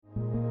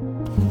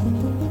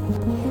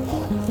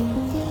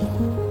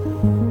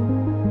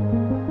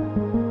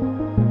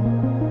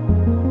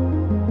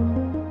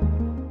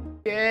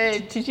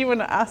Good. Did you want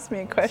to ask me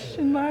a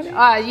question, Marty? You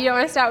don't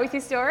want to start with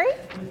your story?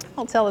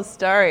 I'll tell a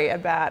story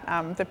about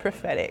the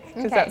prophetic,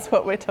 because that's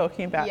what we're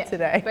talking about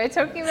today. We're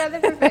talking about the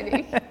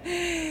prophetic.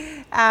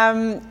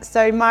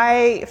 So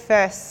my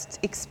first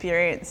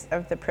experience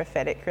of the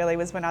prophetic really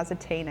was when I was a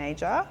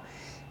teenager.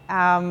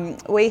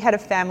 We had a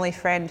family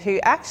friend who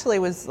actually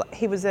was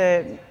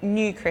a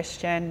new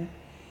Christian,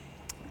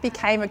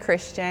 became a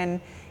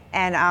Christian,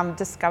 and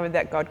discovered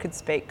that God could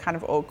speak kind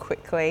of all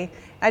quickly.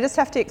 I just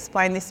have to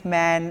explain this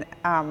man.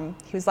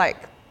 He was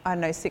like, I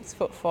don't know,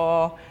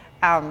 6'4".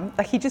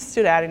 Like he just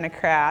stood out in a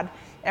crowd.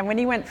 And when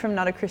he went from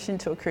not a Christian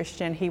to a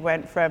Christian, he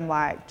went from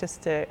like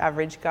just an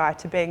average guy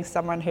to being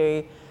someone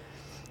who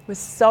was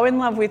so in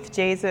love with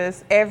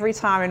Jesus. Every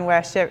time in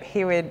worship,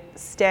 he would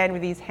stand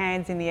with his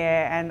hands in the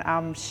air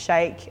and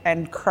shake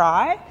and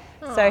cry.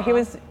 Aww, so he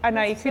was, I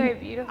know you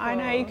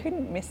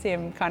couldn't miss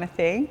him, kind of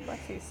thing. Bless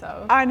his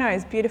soul. I know,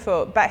 it's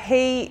beautiful. But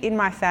in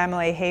my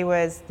family, he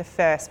was the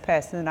first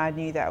person that I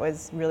knew that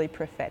was really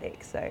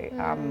prophetic. So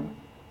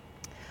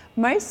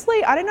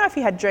mostly, I don't know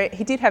if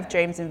he did have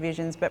dreams and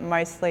visions, but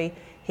mostly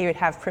he would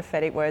have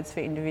prophetic words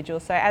for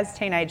individuals. So as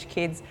teenage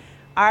kids,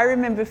 I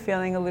remember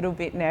feeling a little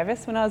bit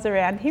nervous when I was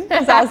around him,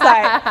 because I was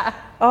like,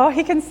 oh,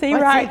 he can see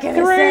right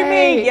through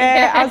me.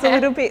 Yeah, I was a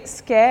little bit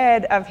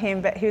scared of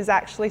him, but he was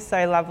actually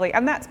so lovely.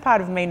 And that's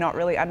part of me not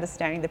really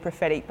understanding the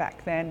prophetic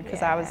back then,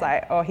 because I was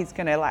like, oh, he's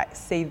going to like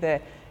see the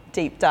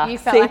deep, dark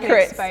secrets. You felt like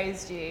it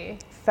exposed you.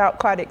 Felt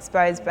quite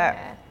exposed, but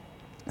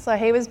so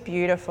he was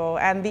beautiful.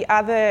 And the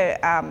other,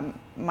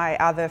 my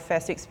other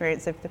first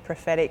experience of the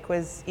prophetic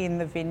was in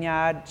the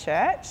Vineyard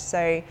Church.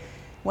 So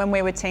when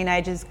we were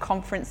teenagers,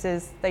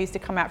 conferences, they used to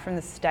come out from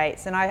the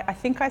States, and I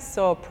think I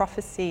saw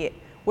prophecy,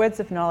 words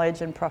of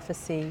knowledge and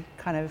prophecy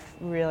kind of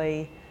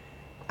really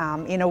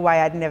in a way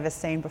I'd never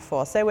seen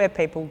before. So where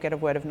people get a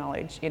word of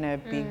knowledge in a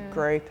big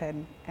group,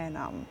 and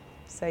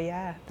so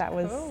yeah, that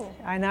was, cool.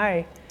 I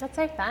know. That's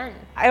so fun.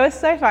 It was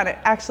so fun. It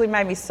actually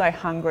made me so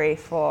hungry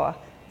for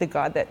the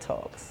God that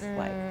talks.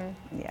 Like,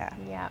 yeah.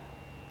 Yeah.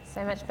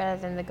 So much better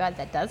than the God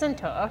that doesn't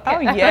talk. Oh,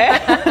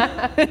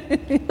 yeah.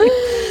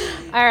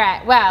 All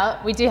right. Well,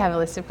 we do have a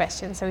list of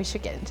questions, so we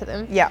should get into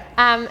them. Yeah.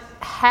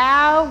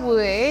 How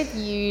would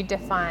you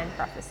define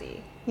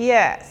prophecy?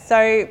 Yeah.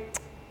 So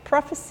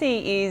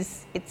prophecy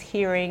it's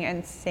hearing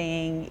and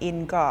seeing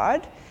in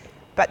God.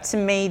 But to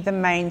me, the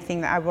main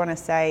thing that I want to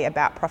say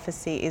about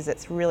prophecy is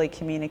it's really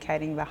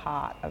communicating the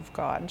heart of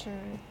God.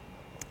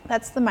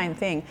 That's the main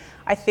thing.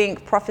 I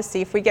think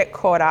prophecy, if we get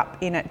caught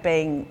up in it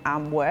being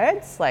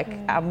words, like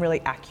really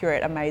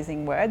accurate,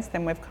 amazing words,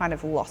 then we've kind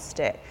of lost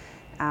it.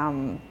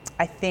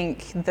 I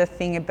think the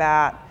thing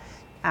about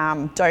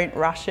don't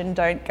rush and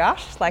don't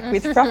gush, like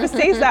with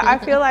prophecies, that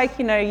I feel like,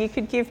 you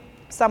could give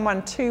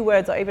someone 2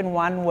 words or even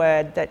 1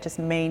 word that just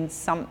means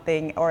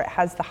something, or it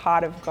has the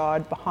heart of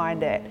God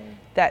behind it,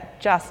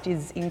 that just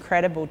is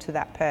incredible to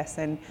that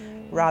person,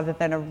 rather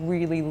than a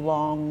really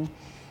long,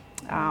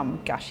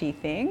 gushy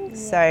thing.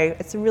 So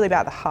it's really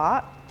about the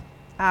heart.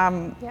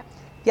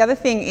 The other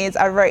thing is,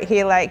 I wrote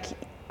here, like,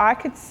 I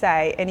could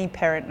say, any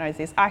parent knows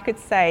this, I could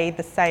say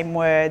the same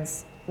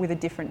words with a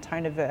different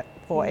tone of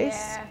voice.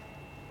 Yeah.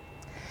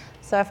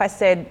 So if I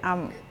said,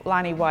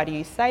 Lani, why do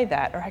you say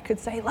that? Or I could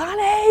say,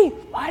 Lani,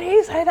 why do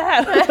you say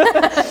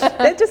that?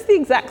 They're just the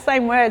exact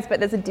same words, but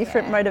there's a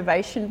different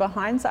motivation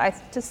behind. So I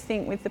just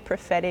think with the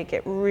prophetic,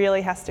 it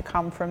really has to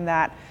come from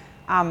that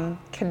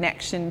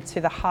connection to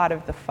the heart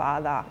of the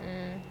Father.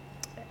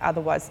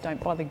 Otherwise,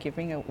 don't bother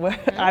giving a word,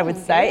 I would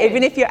say.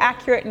 Even if you're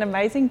accurate and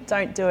amazing,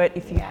 don't do it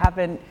if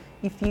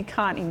you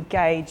can't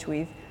engage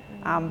with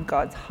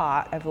God's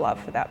heart of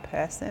love for that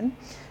person.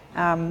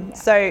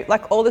 So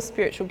like all the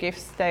spiritual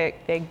gifts, they're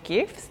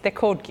gifts, they're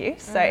called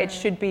gifts. So it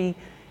should be,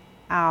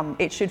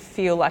 it should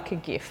feel like a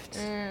gift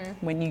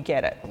when you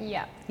get it.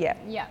 Yeah.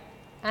 And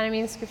I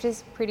mean,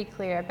 Scripture's pretty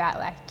clear about,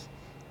 like,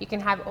 you can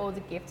have all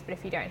the gifts, but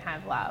if you don't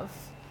have love,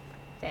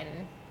 then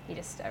you're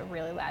just a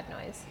really loud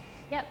noise.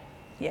 Yeah.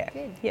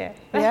 Good.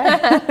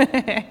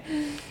 Yeah.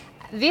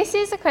 This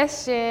is a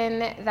question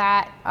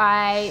that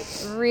I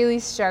really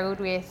struggled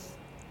with,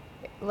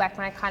 like,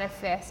 when I kind of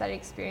first started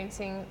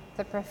experiencing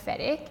the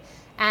prophetic,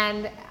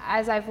 and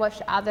as I've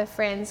watched other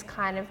friends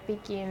kind of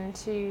begin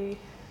to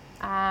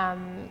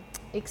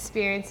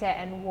experience it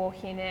and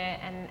walk in it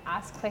and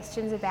ask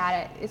questions about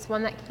it, it's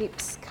one that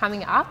keeps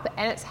coming up,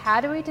 and it's,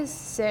 how do we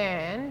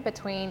discern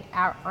between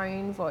our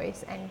own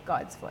voice and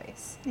God's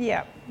voice?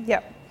 Yeah.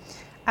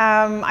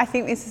 I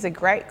think this is a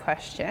great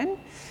question.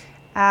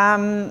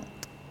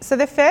 So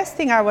the first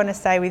thing I want to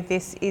say with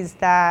this is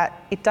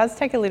that it does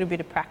take a little bit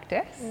of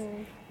practice,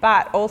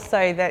 but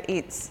also that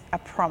it's a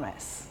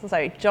promise.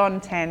 So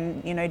John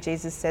 10,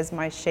 Jesus says,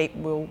 my sheep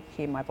will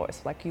hear my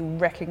voice. Like, you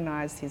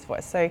recognise his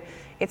voice. So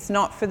it's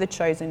not for the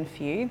chosen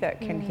few that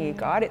can hear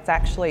God. It's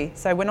actually,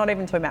 so we're not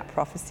even talking about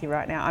prophecy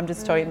right now. I'm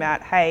just talking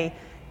about, hey,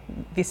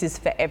 this is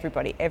for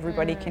everybody.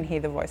 Everybody can hear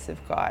the voice of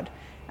God.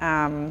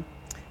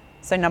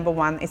 So number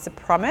one, it's a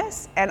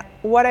promise. And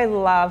what I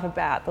love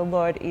about the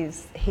Lord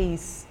is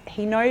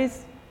he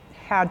knows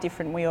how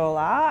different we all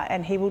are,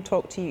 and he will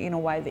talk to you in a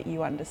way that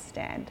you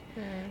understand.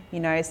 You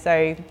know,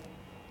 so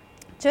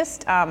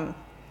just, I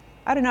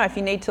don't know, if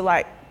you need to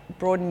like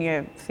broaden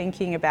your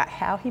thinking about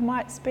how he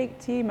might speak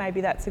to you,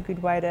 maybe that's a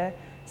good way to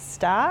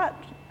start.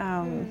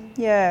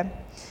 Yeah.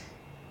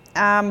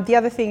 The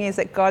other thing is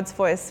that God's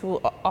voice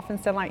will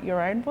often sound like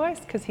your own voice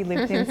because he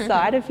lives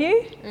inside of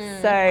you.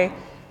 So,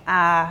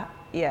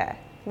 yeah,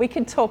 we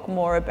can talk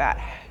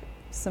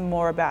some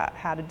more about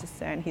how to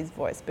discern his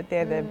voice, but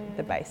they're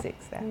the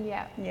basics there.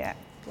 Yeah.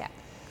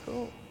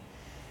 Cool.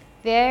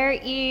 There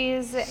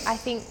is, I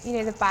think, you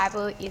know, the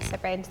Bible is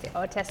separated into the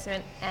Old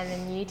Testament and the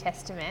New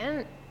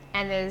Testament,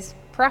 and there's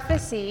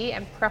prophecy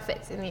and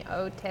prophets in the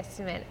Old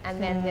Testament,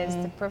 and then there's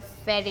the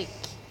prophetic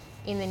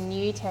in the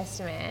New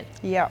Testament.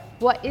 Yeah.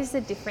 What is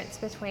the difference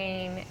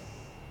between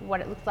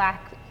what it looked like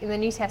in the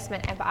New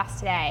Testament and for us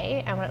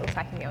today and what it looks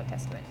like in the Old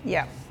Testament?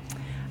 Yeah.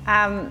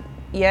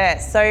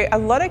 So a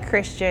lot of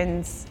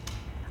Christians,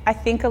 I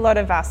think a lot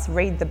of us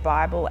read the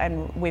Bible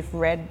and we've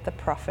read the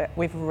prophet,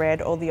 we've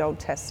read all the Old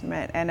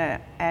Testament, and a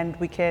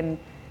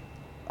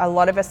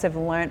lot of us have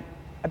learnt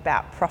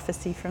about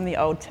prophecy from the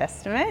Old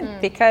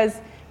Testament because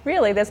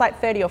really there's like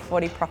 30 or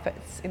 40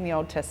 prophets in the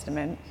Old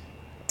Testament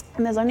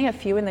and there's only a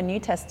few in the New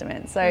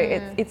Testament, so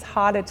it's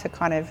harder to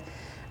kind of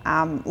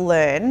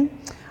learn.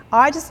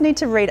 I just need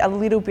to read a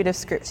little bit of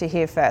scripture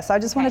here first. I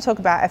just want to talk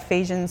about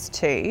Ephesians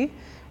 2.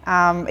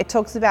 It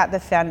talks about the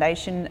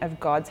foundation of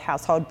God's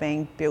household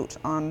being built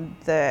on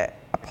the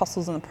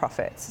apostles and the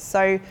prophets.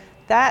 So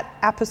that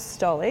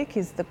apostolic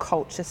is the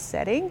culture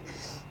setting,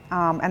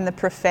 and the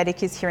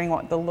prophetic is hearing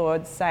what the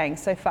Lord's saying.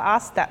 So for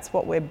us, that's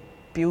what we're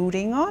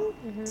building on.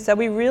 So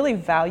we really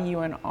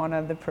value and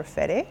honour the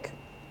prophetic.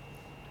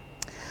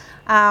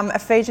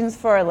 Ephesians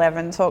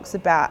 4:11 talks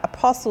about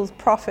apostles,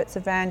 prophets,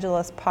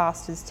 evangelists,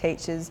 pastors,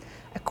 teachers,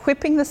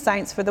 equipping the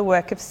saints for the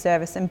work of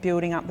service and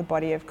building up the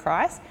body of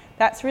Christ.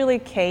 That's really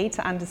key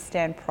to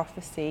understand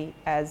prophecy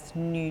as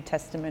New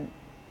Testament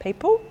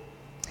people.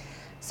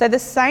 So the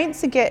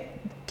saints get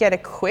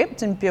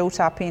equipped and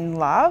built up in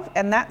love,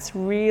 and that's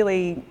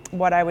really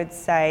what I would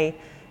say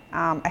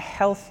a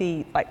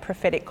healthy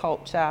prophetic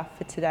culture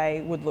for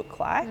today would look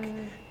like.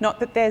 Not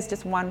that there's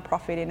just one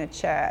prophet in a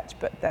church,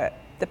 but that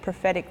the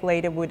prophetic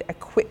leader would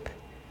equip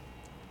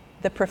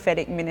the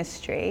prophetic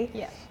ministry.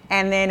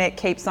 And then it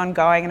keeps on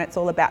going, and it's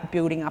all about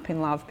building up in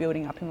love,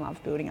 building up in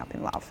love, building up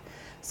in love.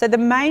 So the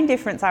main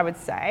difference, I would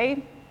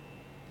say,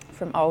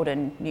 from Old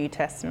and New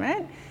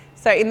Testament.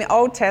 So in the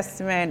Old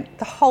Testament,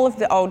 the whole of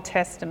the Old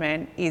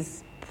Testament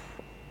is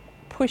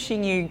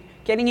pushing you,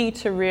 getting you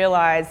to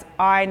realise,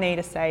 I need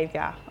a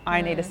saviour.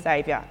 I need a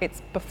saviour.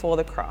 It's before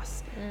the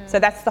cross. So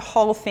that's the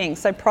whole thing.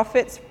 So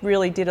prophets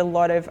really did a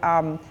lot of,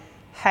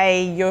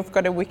 hey, you've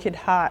got a wicked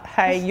heart.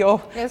 Hey,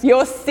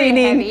 you're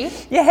sinning.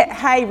 Yeah.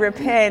 Hey,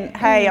 repent.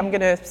 Hey, I'm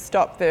going to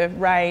stop the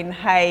rain.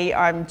 Hey,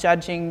 I'm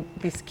judging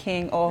this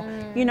king. Or,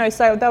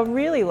 so they're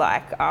really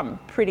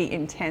pretty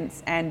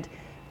intense and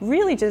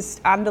really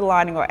just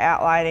underlining or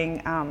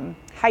outlining,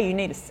 hey, you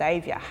need a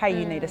saviour. Hey,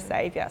 you need a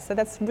saviour. So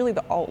that's really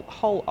the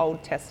whole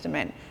Old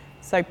Testament.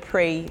 So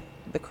pre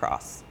the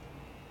cross.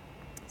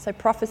 So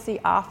prophecy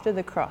after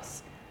the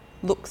cross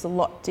looks a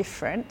lot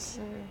different.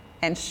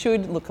 And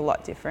should look a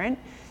lot different.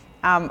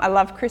 I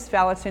love Chris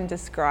Valentin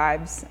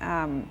describes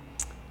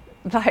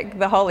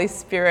the Holy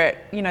Spirit,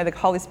 the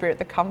Holy Spirit,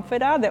 the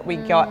comforter that we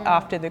got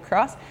after the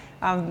cross.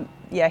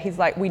 He's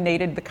like, we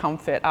needed the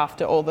comfort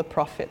after all the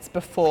prophets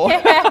before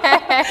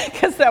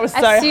because that was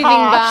so harsh.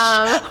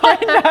 I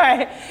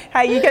know.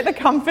 Hey, you get the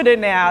comforter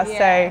now.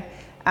 So,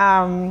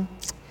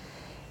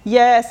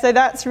 so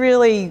that's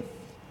really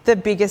the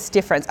biggest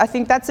difference. I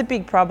think that's a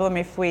big problem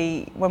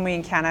when we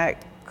encounter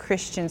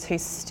Christians who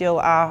still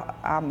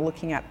are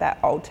looking at that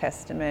Old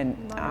Testament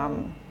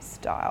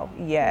style,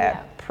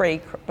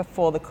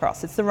 before the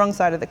cross. It's the wrong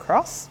side of the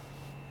cross.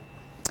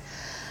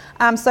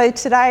 So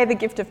today the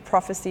gift of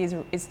prophecy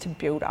is to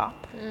build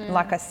up.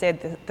 Like I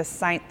said,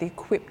 the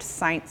equipped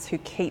saints who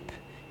keep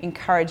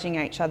encouraging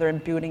each other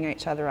and building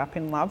each other up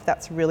in love.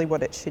 That's really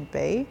what it should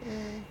be.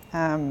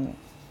 So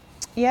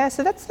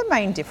that's the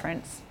main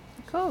difference.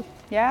 Cool.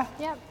 Yeah.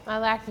 Yep. I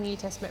like New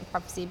Testament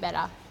prophecy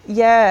better.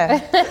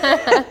 Yeah.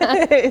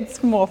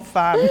 It's more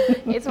fun.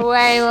 It's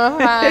way more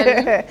fun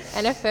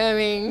and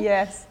affirming.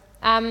 Yes.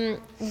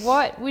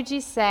 What would you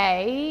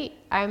say,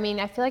 I mean,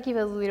 I feel like you've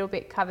a little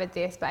bit covered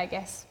this, but I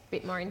guess a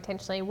bit more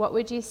intentionally, what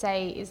would you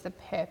say is the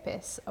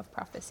purpose of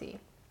prophecy?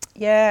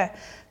 Yeah.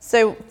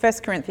 So 1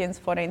 Corinthians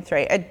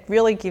 14:3, it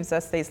really gives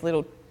us these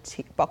little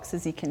tick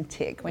boxes you can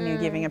tick when you're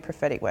giving a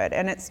prophetic word,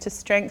 and it's to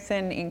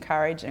strengthen,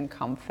 encourage and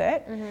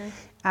comfort.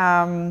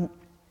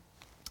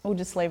 We'll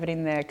just leave it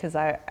in there because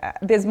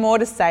there's more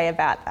to say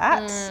about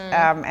that,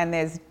 and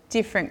there's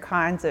different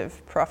kinds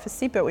of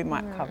prophecy, but we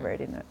might cover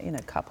it in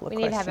a couple of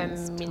questions. We need to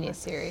have a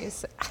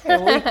mini-series.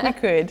 Yeah, we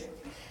could.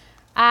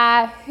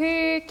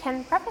 Who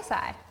can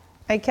prophesy?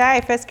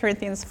 Okay, 1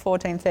 Corinthians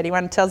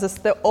 14:31 tells us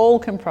that all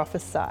can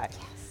prophesy.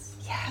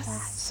 Yes.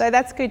 So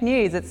that's good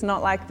news. It's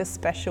not like the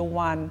special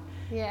one.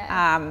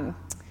 Yeah.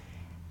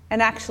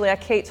 And actually, I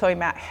keep talking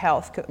about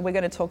health. We're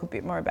going to talk a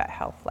bit more about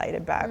health later,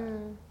 but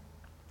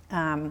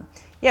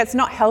it's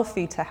not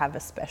healthy to have a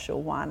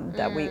special one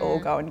that we all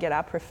go and get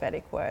our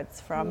prophetic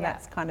words from. Yeah.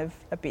 That's kind of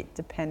a bit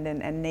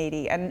dependent and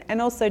needy,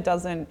 and also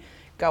doesn't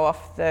go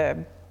off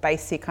the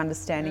basic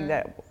understanding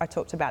that I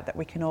talked about, that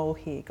we can all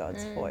hear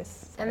God's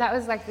voice. So. And that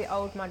was like the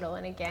old model,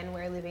 and again,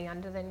 we're living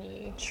under the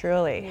new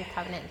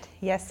covenant.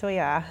 Yes, we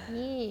are.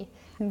 Yeah.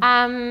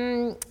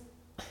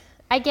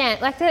 Again,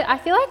 I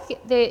feel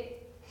like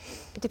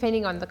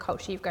depending on the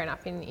culture you've grown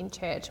up in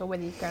church, or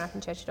whether you've grown up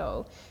in church at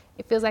all,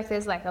 it feels like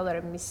there's like a lot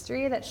of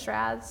mystery that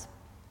shrouds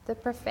the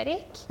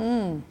prophetic.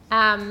 And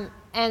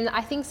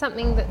I think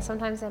something that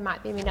sometimes there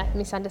might be a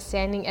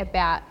misunderstanding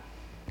about,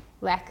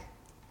 like,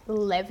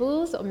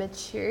 levels or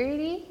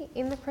maturity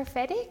in the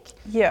prophetic.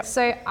 Yeah.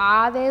 So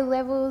are there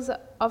levels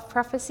of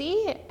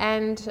prophecy,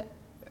 and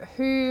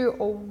who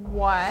or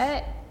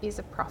what is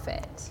a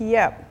prophet?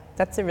 Yeah,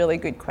 that's a really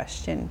good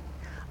question.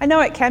 I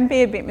know it can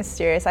be a bit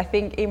mysterious. I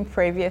think in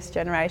previous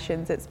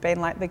generations it's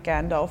been like the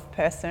Gandalf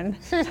person.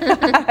 Do you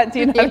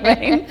know what I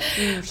mean?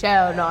 You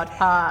shall not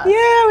pass.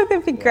 Yeah, with the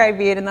big grey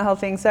beard and the whole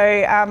thing. So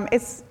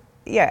it's,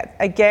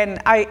 again,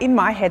 in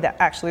my head,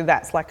 actually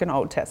that's like an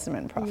Old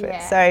Testament prophet.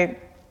 Yeah.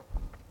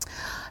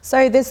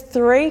 So there's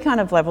three kind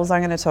of levels I'm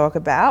going to talk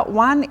about.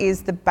 One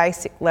is the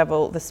basic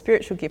level, the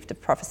spiritual gift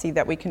of prophecy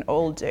that we can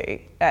all do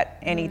at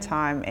any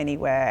time,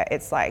 anywhere.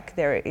 It's like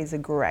there is a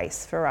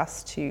grace for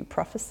us to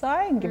prophesy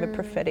and give a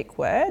prophetic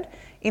word.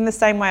 In the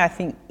same way, I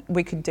think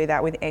we could do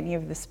that with any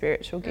of the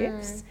spiritual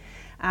gifts.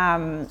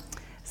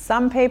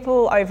 Some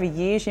people over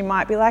years, you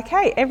might be like,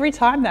 hey, every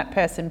time that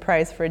person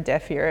prays for a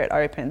deaf ear, it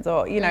opens.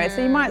 Or, so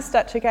you might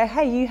start to go,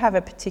 hey, you have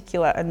a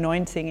particular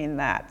anointing in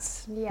that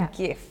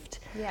gift.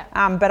 Yeah.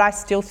 But I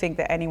still think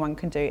that anyone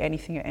can do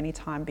anything at any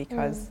time,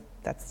 because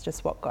that's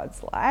just what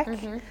God's like.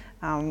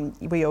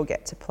 We all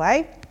get to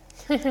play.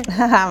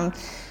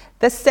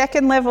 The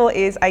second level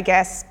is, I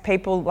guess,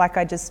 people like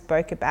I just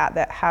spoke about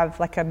that have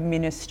like a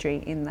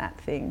ministry in that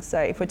thing. So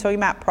if we're talking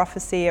about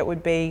prophecy, it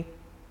would be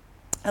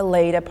a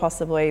leader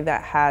possibly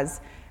that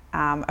has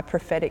a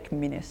prophetic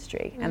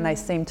ministry, and they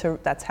seem to,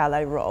 that's how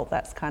they roll.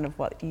 That's kind of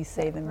what you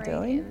see them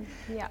doing.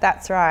 Yeah.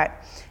 That's right.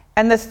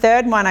 And the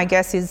third one, I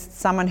guess, is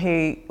someone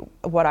who,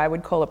 what I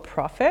would call a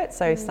prophet.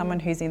 So someone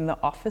who's in the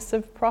office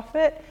of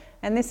prophet.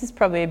 And this is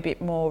probably a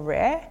bit more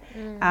rare.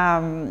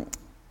 And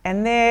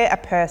they're a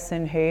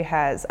person who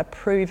has a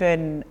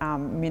proven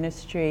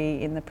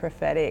ministry in the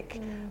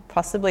prophetic,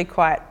 possibly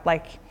quite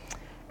like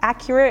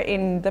accurate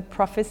in the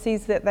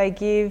prophecies that they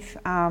give.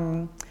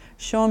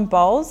 Sean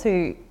Bowles,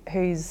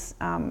 who's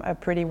a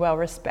pretty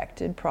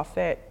well-respected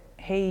prophet,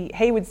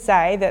 he would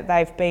say that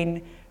they've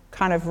been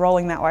kind of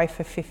rolling that way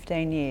for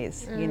 15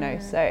 years,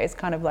 so it's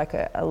kind of like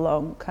a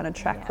long kind of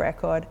track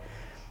record.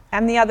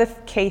 And the other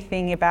key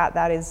thing about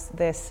that is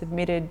they're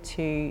submitted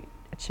to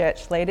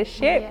church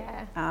leadership.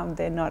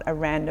 They're not a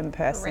random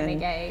person.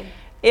 Renegade.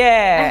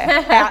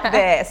 Out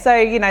there. So,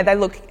 they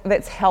look,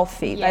 that's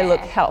healthy. They look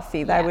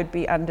healthy. They would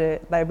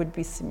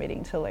be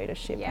submitting to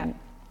leadership. And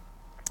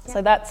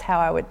so that's how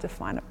I would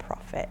define a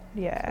prophet.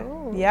 Yeah.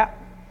 Cool. Yeah.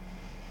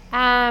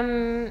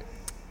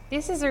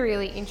 This is a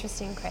really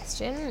interesting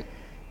question,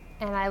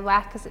 and I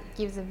like because it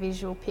gives a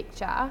visual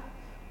picture.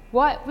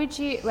 What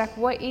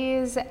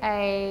is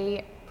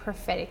a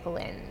prophetic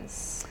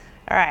lens?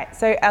 All right,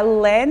 so a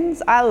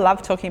lens, I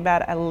love talking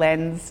about a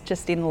lens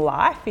just in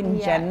life in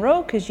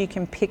general, because you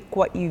can pick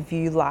what you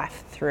view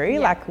life through,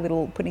 like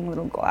putting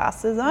little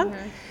glasses on.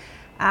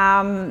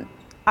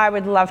 I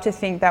would love to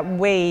think that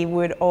we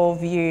would all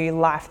view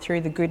life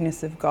through the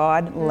goodness of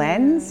God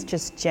lens,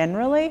 just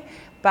generally,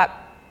 but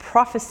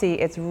prophecy,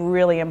 it's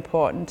really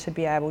important to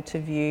be able to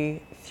view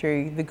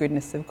through the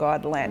goodness of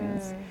God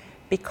lens,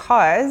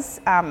 because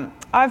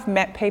I've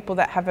met people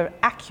that have an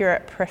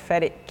accurate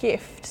prophetic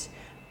gift,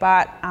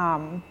 but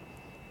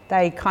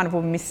they kind of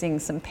were missing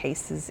some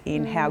pieces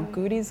in how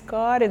good is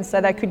God, and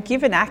so they could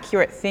give an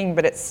accurate thing,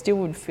 but it still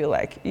would feel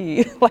like,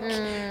 ew,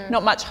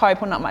 not much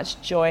hope or not much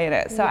joy in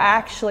it. So I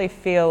actually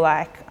feel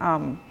like,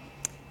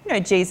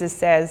 Jesus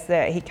says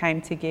that he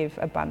came to give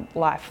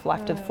life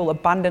to the full,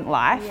 abundant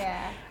life.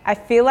 I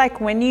feel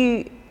like when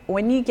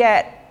you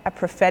get a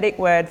prophetic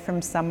word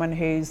from someone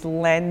whose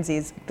lens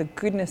is the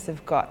goodness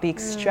of God, the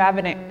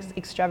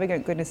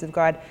extravagant goodness of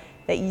God,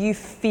 that you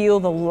feel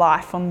the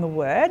life on the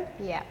word.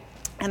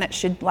 And it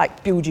should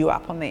like build you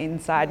up on the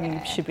inside, and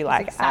you should be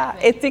like,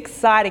 it's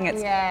exciting,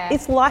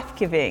 it's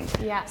life-giving.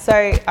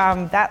 So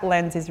that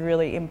lens is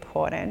really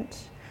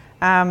important.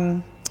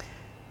 The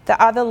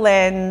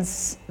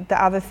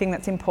other thing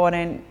that's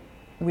important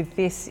with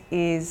this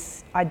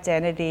is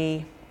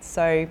identity.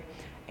 So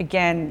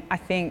again, I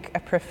think a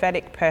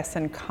prophetic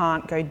person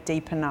can't go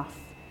deep enough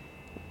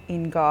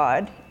in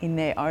God in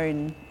their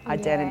own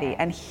identity,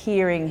 and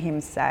hearing him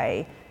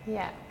say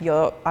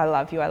I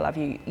love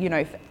you, you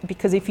know,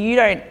 because if you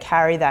don't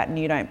carry that and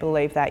you don't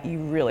believe that, you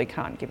really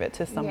can't give it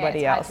to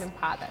somebody else. It's hard to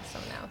impart that to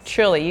someone else.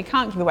 Truly, you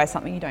can't give away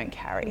something you don't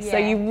carry. So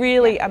you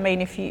really, I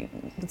mean,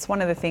 it's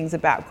one of the things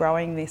about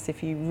growing this,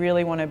 if you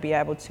really want to be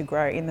able to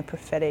grow in the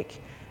prophetic,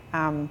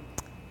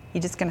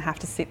 you're just going to have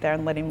to sit there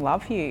and let him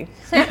love you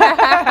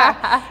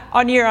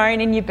on your own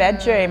in your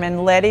bedroom,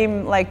 and let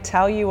him like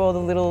tell you all the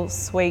little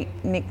sweet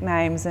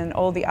nicknames and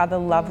all the other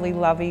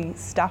lovely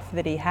stuff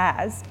that he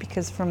has,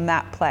 because from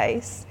that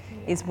place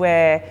is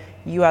where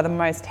you are the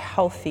most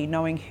healthy,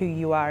 knowing who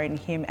you are in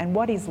him and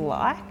what he's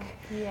like.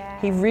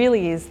 He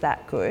really is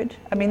that good.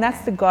 I mean,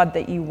 that's the God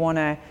that you want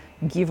to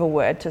give a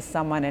word to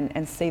someone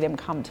and see them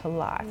come to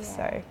life.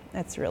 So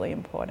that's really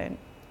important.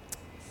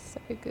 So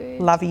good.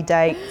 Lovey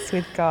dates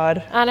with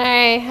God. I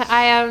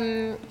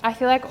know. I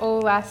feel like all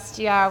last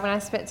year when I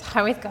spent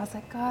time with God, I was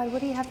like, God,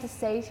 what do you have to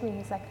say to me?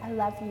 He's like, I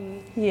love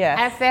you. Yeah.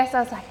 And at first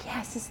I was like,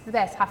 yes, this is the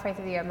best. Halfway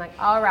through the year, I'm like,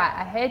 all right,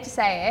 I heard you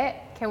say it.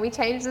 Can we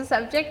change the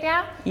subject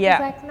now? Yeah.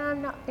 He's like, no,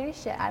 I'm not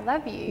finished yet. I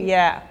love you.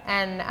 Yeah.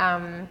 And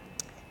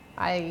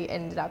I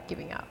ended up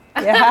giving up.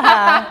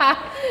 Yeah.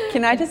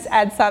 Can I just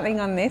add something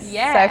on this?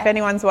 Yeah. So if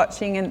anyone's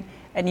watching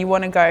and you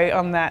want to go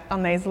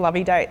on these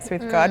lovey dates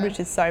with God, which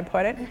is so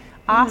important,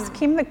 ask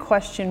him the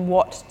question,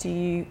 what do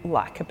you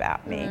like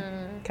about me?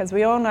 Because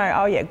we all know,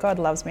 oh yeah, God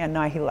loves me. I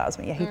know he loves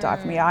me. Yeah, he died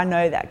for me. I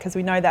know that, because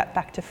we know that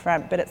back to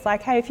front. But it's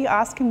like, hey, if you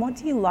ask him, what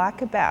do you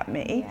like about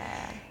me?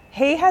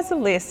 He has a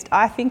list.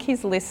 I think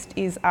his list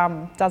is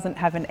doesn't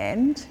have an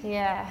end.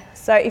 Yeah.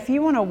 So if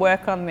you want to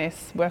work on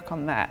this, work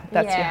on that.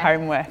 That's your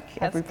homework,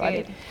 That's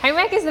everybody. Good.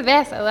 Homework is the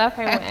best. I love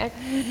homework.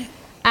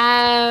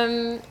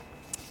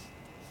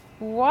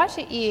 What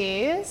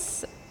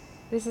is...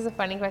 This is a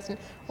funny question.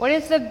 What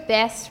is the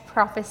best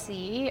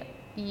prophecy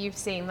you've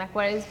seen? Like,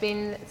 what has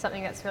been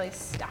something that's really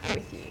stuck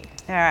with you?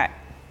 All right.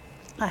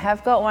 I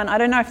have got one. I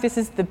don't know if this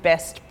is the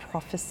best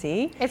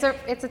prophecy. It's a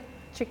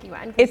tricky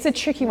one. It's a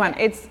tricky one.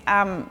 It's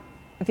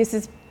this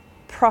is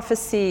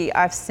prophecy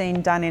I've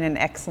seen done in an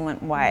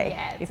excellent way,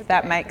 if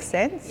that makes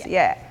sense.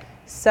 Yeah.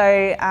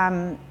 So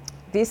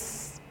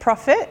this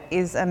prophet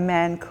is a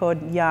man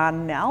called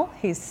Jan Nel.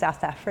 He's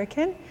South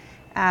African.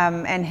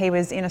 And he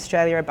was in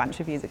Australia a bunch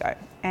of years ago.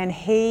 And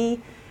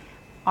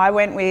I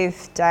went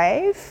with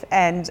Dave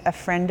and a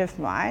friend of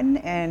mine,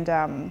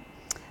 and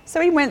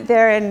so we went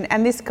there,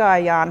 and this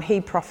guy, Jan,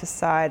 he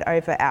prophesied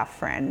over our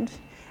friend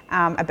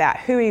about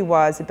who he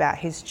was, about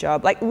his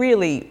job, like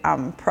really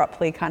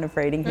properly kind of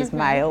reading his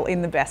mail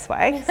in the best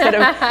way. Instead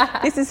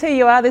of, this is who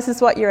you are, this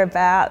is what you're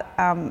about,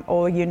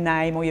 or your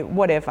name, or your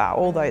whatever,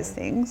 all those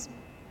things.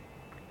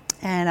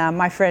 And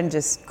my friend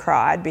just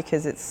cried,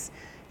 because it's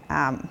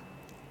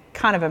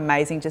kind of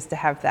amazing just to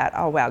have that,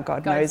 oh wow,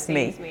 God knows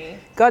me.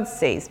 God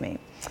sees me.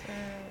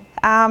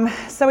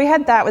 So we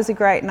had that, it was a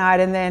great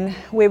night, and then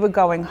we were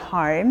going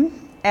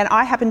home, and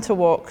I happened to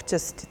walk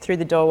just through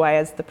the doorway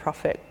as the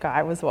prophet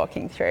guy was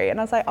walking through, and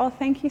I was like, oh,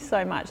 thank you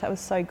so much, that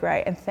was so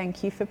great, and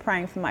thank you for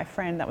praying for my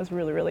friend, that was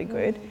really, really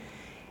good.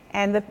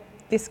 And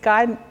this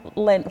guy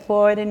leant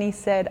forward and he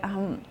said,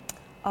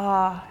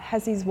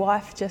 has his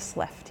wife just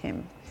left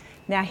him?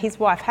 Now his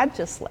wife had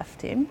just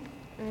left him.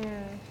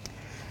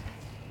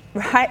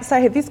 Right,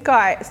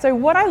 so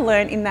what I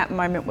learned in that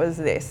moment was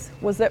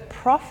that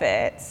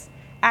prophets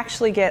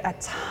actually get a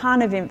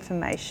ton of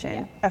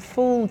information, a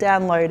full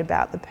download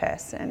about the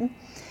person,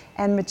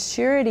 and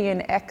maturity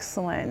and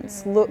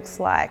excellence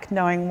looks like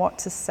knowing what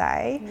to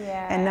say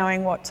and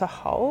knowing what to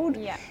hold.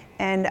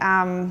 And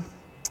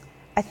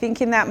I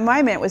think in that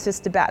moment it was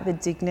just about the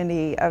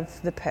dignity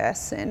of the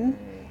person,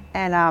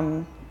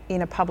 and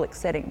in a public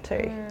setting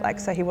too. Like,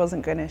 so he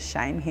wasn't going to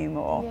shame him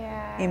or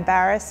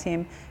embarrass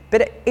him.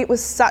 But it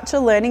was such a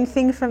learning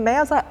thing for me. I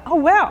was like, oh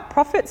wow,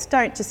 prophets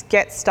don't just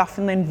get stuff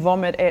and then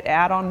vomit it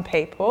out on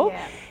people.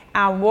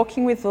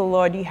 Walking with the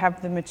Lord, you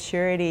have the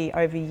maturity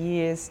over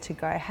years to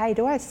go, hey,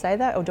 do I say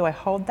that, or do I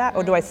hold that,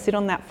 or do I sit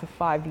on that for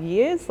 5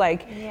 years?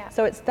 Like,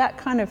 so it's that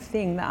kind of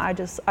thing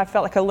that I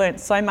felt like I learned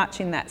so much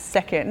in that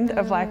second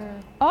of like,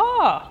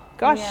 oh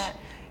gosh.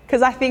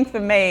 Because I think for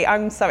me,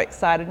 I'm so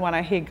excited when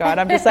I hear God.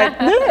 I'm just like,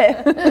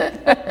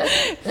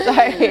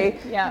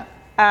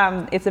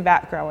 it's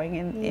about growing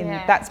in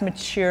that's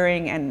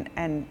maturing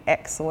and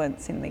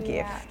excellence in the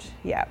gift.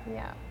 Yeah,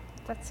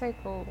 that's so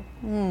cool.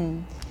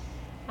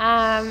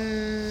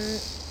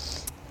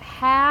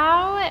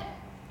 How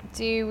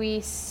do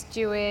we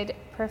steward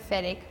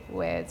prophetic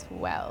words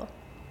well?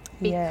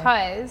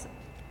 Because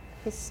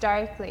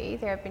historically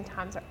there have been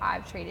times where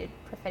I've treated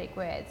prophetic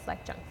words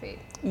like junk food.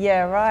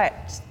 Yeah, right.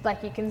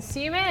 Like, you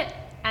consume it,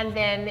 and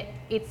then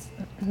it's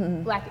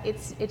like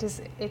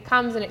it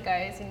comes and it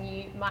goes, and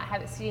you might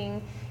have it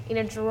sitting in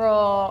a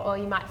drawer, or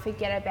you might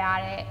forget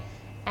about it,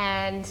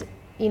 and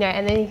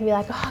and then you can be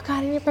like, oh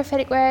God, I need a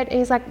prophetic word. And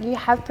he's like, you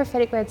have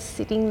prophetic words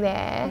sitting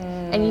there,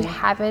 and you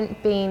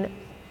haven't been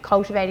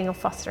cultivating or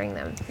fostering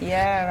them.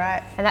 Yeah,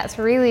 right. And that's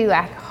really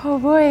like, oh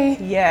boy.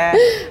 Yeah.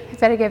 I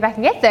better go back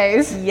and get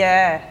those.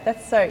 Yeah,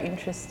 that's so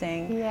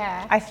interesting.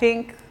 Yeah. I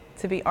think,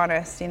 to be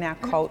honest, in our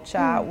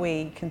culture,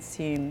 we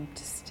consume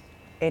just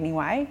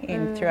anyway.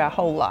 Through our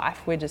whole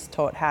life, we're just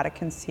taught how to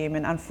consume,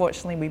 and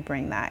unfortunately we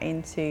bring that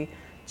into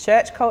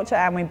church culture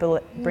and we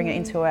bring it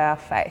into our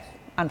faith,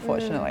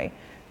 unfortunately.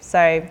 So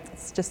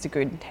it's just a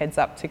good heads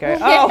up to go,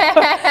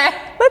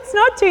 let's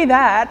not do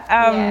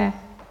that.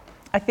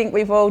 I think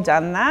we've all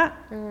done that.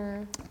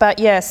 But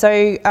yeah, so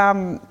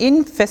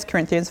in 1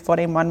 Corinthians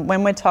 14:1,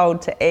 when we're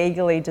told to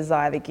eagerly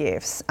desire the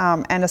gifts,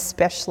 and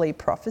especially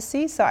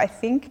prophecy, so I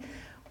think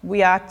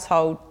we are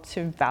told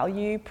to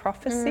value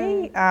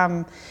prophecy.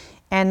 And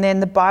then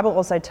the Bible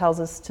also tells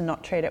us to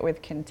not treat it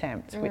with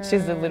contempt, which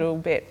is a little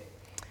bit,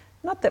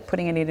 not that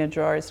putting it in a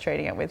drawer is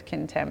treating it with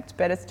contempt,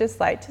 but it's just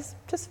like,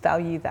 just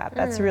value that.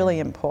 That's really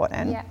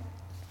important.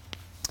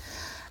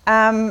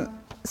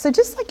 So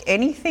just like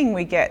anything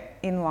we get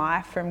in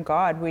life from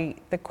God,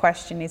 the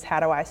question is,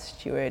 how do I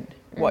steward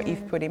what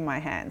you've put in my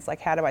hands?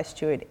 Like, how do I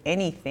steward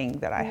anything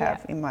that I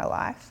have in my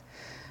life?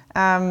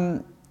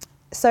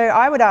 So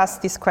I would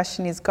ask this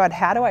question is, God,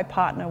 how do I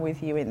partner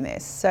with you in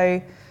this?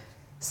 So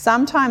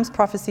sometimes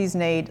prophecies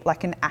need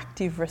like an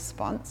active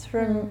response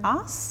from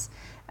us.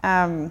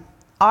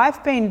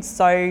 I've been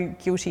so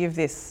guilty of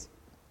this,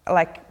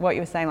 like what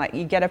you were saying, like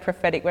you get a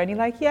prophetic word and you're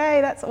like,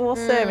 yay, that's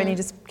awesome. And you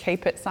just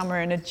keep it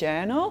somewhere in a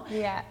journal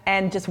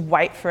and just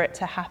wait for it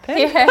to happen.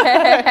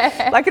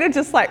 Like it'll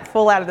just like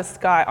fall out of the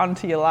sky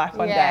onto your life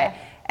one day.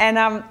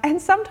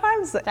 And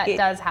sometimes that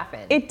does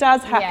happen. It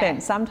does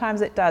happen.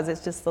 Sometimes it does.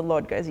 It's just the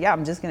Lord goes,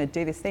 I'm just going to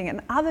do this thing.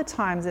 And other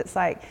times it's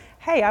like,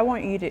 hey,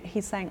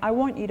 he's saying, I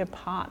want you to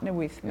partner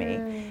with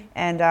me.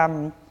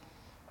 And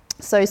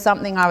so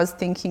something I was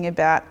thinking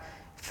about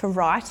for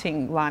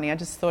writing, Lani, I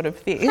just thought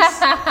of this.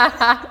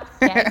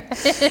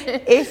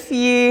 If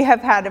you have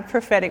had a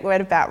prophetic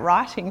word about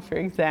writing, for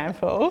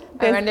example.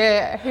 I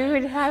wonder who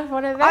would have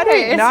one of those. I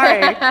don't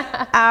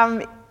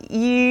know.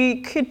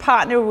 You could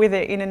partner with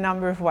it in a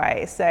number of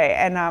ways. So,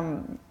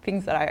 and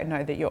things that I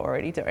know that you're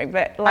already doing,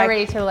 but like, I'm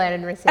ready to learn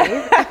and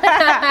receive.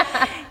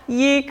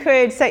 You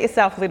could set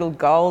yourself little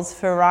goals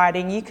for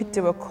writing. You could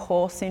do a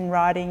course in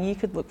writing. You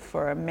could look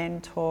for a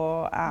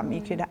mentor.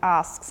 You could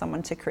ask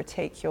someone to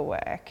critique your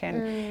work.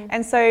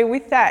 And so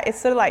with that,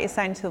 it's sort of like you're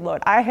saying to the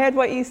Lord, I heard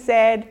what you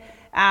said.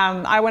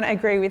 I want to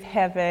agree with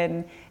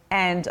heaven.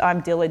 And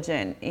I'm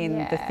diligent in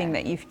the thing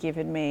that you've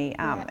given me.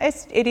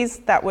 It is,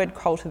 that word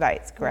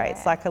cultivate's great.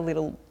 It's like a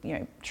little,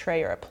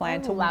 tree or a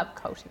plant. I love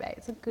cultivate.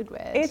 It's a good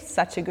word. It's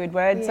such a good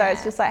word. So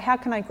it's just like, how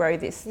can I grow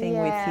this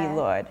thing with you,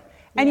 Lord?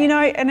 And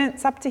and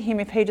it's up to him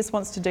if he just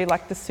wants to do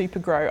like the super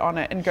grow on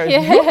it and go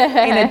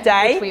in a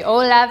day. Which we all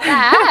love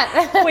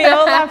that. We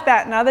all love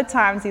that. And other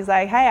times he's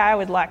like, hey, I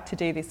would like to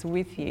do this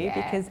with you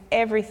because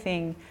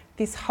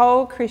this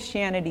whole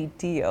Christianity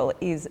deal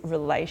is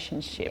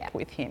relationship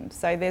with him.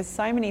 So there's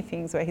so many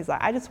things where he's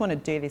like, I just want to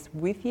do this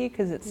with you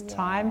because it's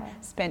time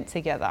spent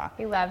together.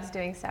 He loves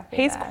doing stuff with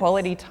He's us.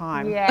 quality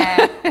time. He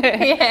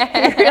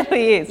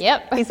really is.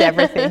 He's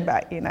everything,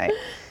 but That's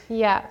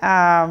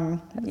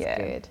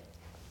good.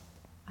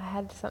 I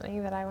had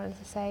something that I wanted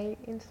to say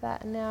into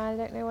that and now I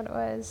don't know what it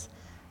was.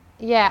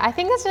 Yeah, I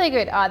think that's really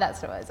good. Oh,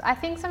 that's what it was. I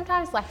think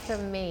sometimes, like for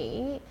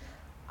me,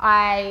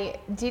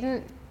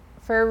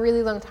 for a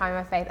really long time in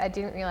my faith, I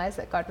didn't realise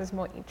that God was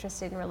more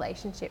interested in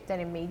relationship than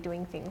in me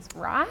doing things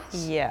right.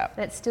 Yeah.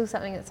 And it's still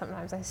something that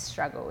sometimes I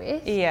struggle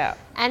with. Yeah.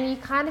 And you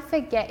kind of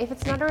forget, if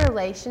it's not a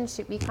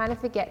relationship, you kind of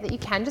forget that you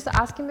can just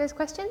ask him those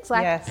questions.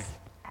 Like,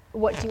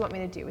 what do you want me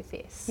to do with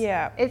this?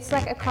 Yeah. It's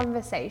like a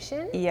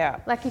conversation. Yeah.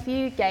 Like if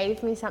you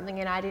gave me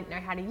something and I didn't know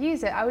how to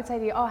use it, I would say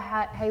to you,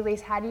 hey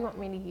Lise, how do you want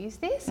me to use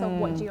this? Or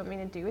what do you want me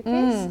to do with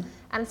this?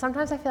 And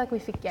sometimes I feel like we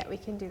forget we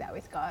can do that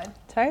with God.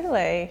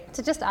 Totally.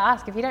 To just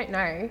ask if you don't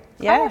know,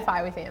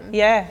 clarify with him.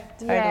 Yeah,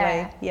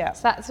 totally. Yeah.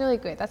 So that's really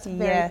good. That's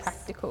very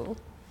practical.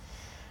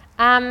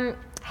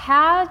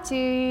 How do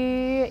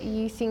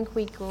you think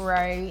we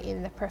grow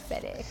in the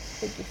prophetic,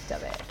 the gift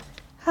of it?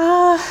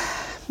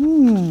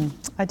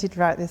 I did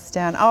write this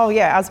down. Oh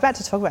yeah, I was about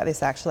to talk about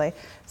this actually.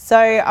 So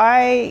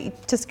I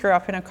just grew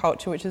up in a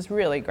culture which is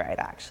really great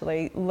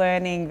actually,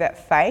 learning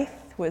that faith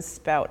was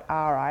spelt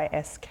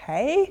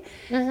R-I-S-K.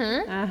 So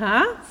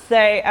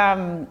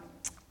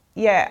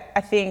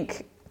I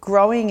think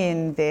growing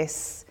in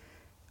this,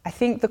 I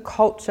think the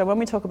culture, when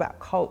we talk about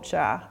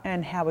culture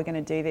and how we're going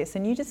to do this,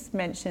 and you just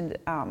mentioned,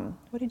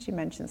 what did you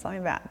mention?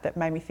 Something about that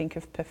made me think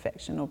of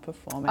perfection or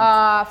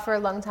performance. For a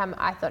long time,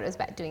 I thought it was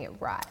about doing it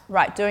right.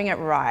 Right, doing it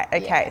right.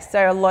 Okay,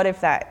 so a lot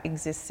of that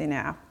exists in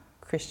our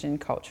Christian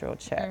culture or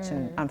church,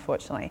 and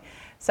unfortunately.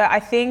 So I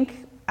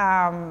think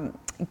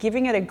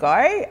giving it a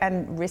go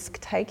and risk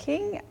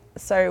taking.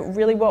 So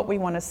really what we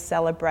want to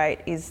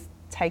celebrate is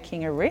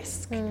taking a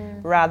risk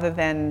rather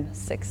than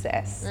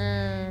success.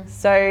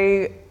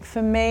 So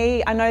for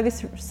me, I know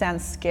this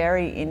sounds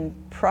scary in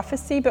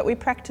prophecy, but we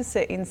practice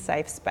it in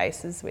safe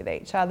spaces with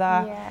each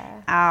other.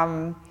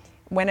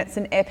 When it's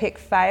an epic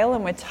fail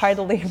and we're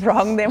totally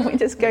wrong, then we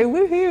just go,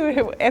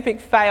 woohoo, epic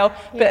fail.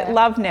 But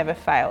love never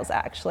fails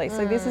actually.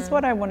 So this is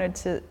what I wanted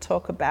to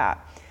talk about.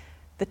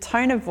 the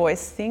tone of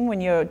voice thing, when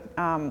you're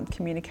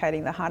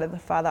communicating the heart of the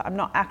Father, I'm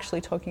not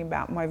actually talking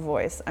about my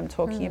voice. I'm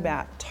talking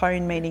about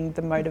tone, meaning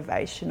the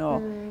motivation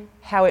or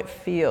how it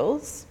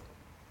feels.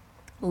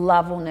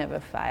 Love will never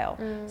fail.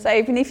 So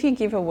even if you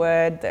give a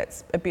word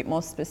that's a bit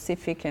more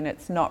specific and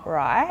it's not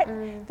right,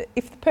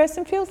 if the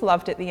person feels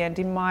loved at the end,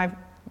 in my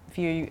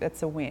view,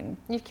 that's a win.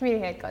 You've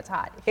communicated God's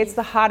heart. It's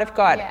the heart of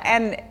God. Yeah.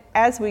 And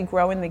as we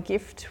grow in the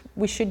gift,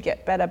 we should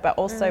get better, but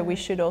also we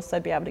should also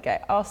be able to go,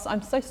 oh,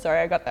 I'm so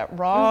sorry, I got that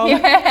wrong.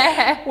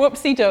 Yeah.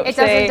 Whoopsie doopsie. It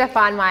doesn't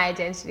define my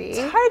identity.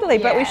 Totally,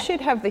 but we Yeah. should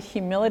have the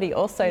humility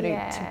also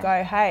to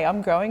go, hey,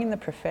 I'm growing in the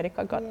prophetic,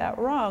 I got that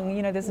wrong.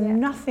 You know, there's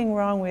nothing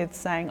wrong with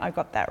saying I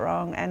got that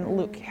wrong. And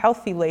look,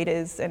 healthy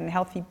leaders and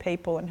healthy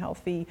people and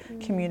healthy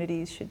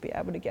communities should be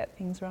able to get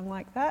things wrong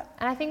like that.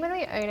 And I think when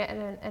we own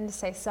it and to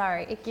say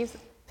sorry, it gives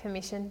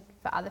permission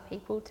for other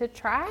people to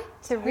try,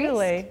 to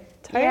risk.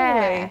 Totally.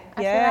 Yeah.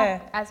 I feel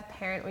like as a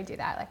parent we do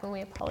that. Like when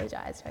we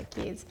apologise to our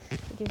kids,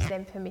 it gives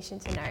them permission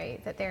to know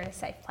that they're in a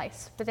safe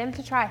place for them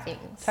to try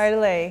things.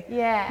 Totally.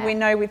 Yeah. We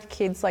know with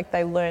kids, like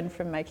they learn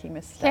from making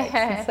mistakes.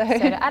 Yeah. So So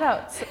do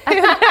adults.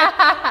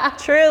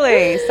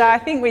 truly. So I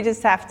think we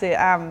just have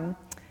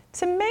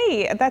to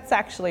me, that's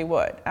actually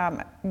what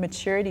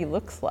maturity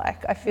looks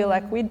like. I feel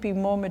like we'd be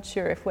more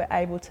mature if we're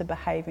able to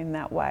behave in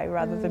that way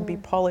rather than be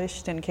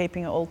polished and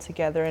keeping it all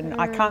together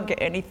and I can't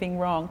get anything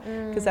wrong,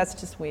 because that's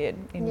just weird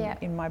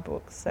in my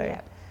book. So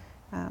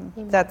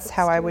that's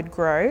how I would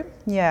grow.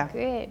 Yeah.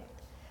 Good.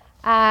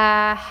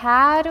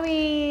 How do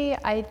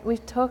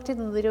we've talked a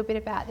little bit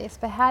about this,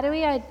 but how do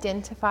we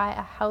identify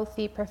a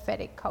healthy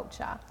prophetic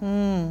culture?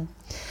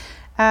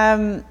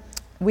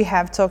 We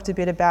have talked a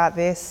bit about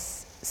this.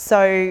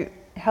 So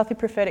healthy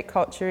prophetic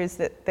culture is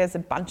that there's a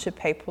bunch of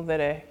people that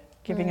are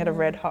giving it a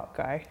red hot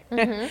go.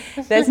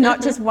 There's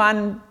not just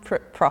one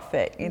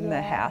prophet in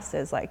the house.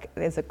 There's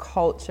a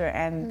culture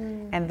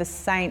and the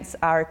saints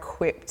are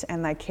equipped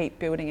and they keep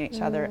building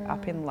each other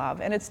up in love,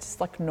 and it's just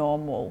like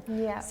normal.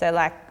 So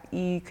like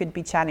you could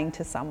be chatting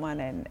to someone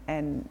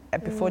and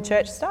before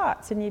church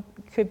starts, and you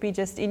could be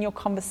just in your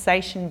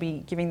conversation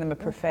be giving them a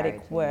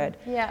prophetic word.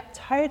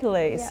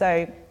 Totally.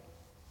 So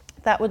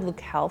that would look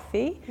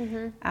healthy.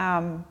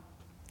 And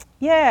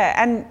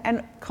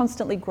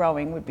constantly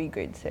growing would be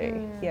good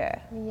too.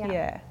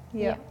 Yeah.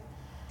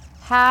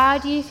 How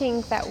do you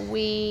think that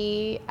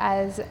we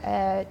as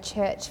a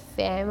church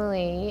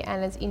family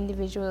and as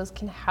individuals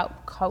can help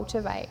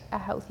cultivate a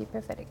healthy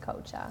prophetic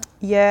culture?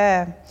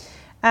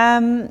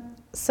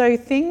 So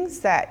things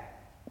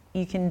that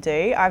you can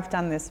do, I've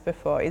done this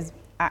before, is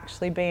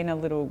actually be in a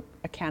little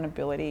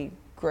accountability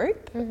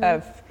group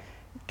of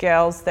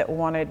girls that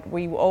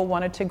we all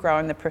wanted to grow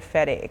in the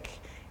prophetic,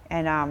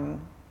 and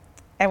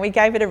we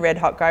gave it a red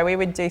hot go. We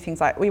would do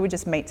things like we would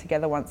just meet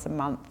together once a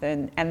month,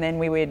 and then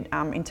we would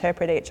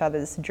interpret each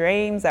other's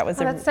dreams. That was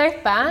that's so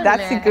fun.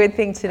 That's a good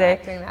thing to do. I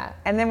like doing that.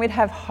 And then we'd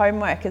have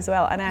homework as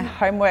well, and our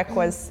homework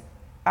was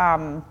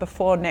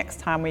before next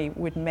time we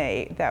would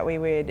meet, that we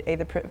would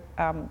either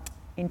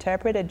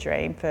interpret a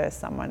dream for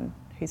someone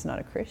who's not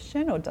a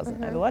Christian or doesn't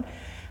know the Lord,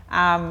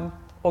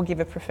 or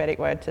give a prophetic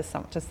word to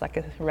just like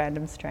a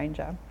random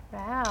stranger.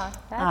 Wow,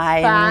 that's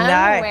I fun.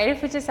 know. Way to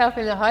put yourself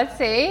in the hot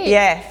seat.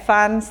 Yeah,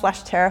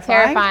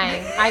 fun/terrifying.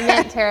 Terrifying. I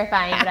meant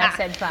terrifying, but I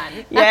said fun.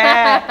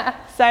 Yeah.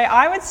 So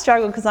I would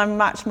struggle because I'm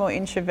much more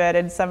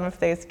introverted. Some of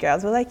these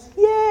girls were like,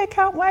 yeah,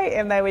 can't wait.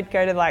 And they would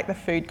go to like the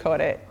food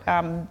court at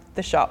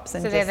the shops.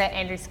 And so they're the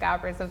Andrew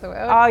Scarboroughs of the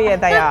world. Oh yeah,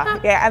 they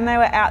are. Yeah, and they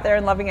were out there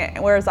and loving it.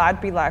 Whereas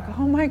I'd be like,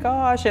 oh my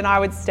gosh. And I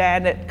would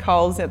stand at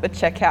Coles at the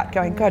checkout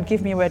going, God,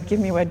 give me a word, give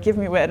me a word, give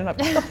me a word. And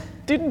I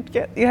didn't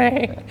get,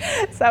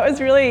 So it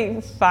was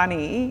really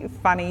funny,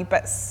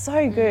 but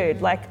so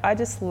good. Like I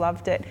just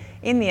loved it.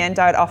 In the end,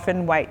 I'd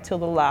often wait till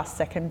the last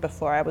second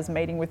before I was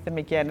meeting with them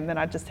again, and then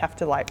I'd just have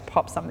to like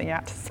pop something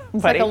out to somebody.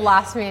 It's like a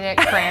last minute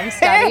cram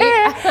study.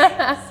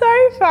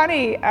 So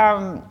funny.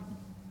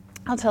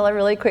 I'll tell a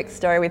really quick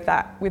story with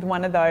that. With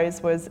one of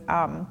those was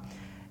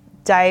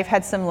Dave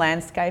had some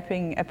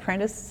landscaping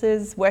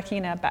apprentices working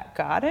in our back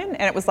garden,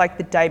 and it was like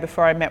the day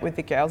before I met with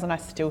the girls, and I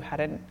still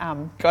hadn't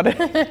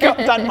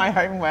done my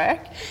homework.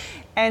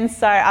 And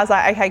so I was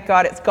like, okay,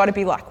 God, it's got to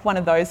be like one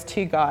of those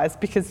two guys,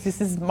 because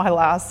this is my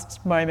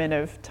last moment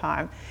of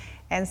time.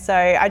 And so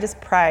I just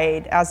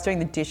prayed. I was doing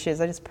the dishes.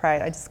 I just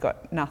prayed. I just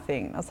got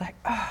nothing. I was like,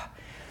 oh.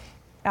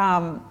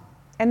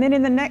 And then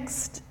in the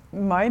next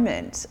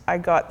moment, I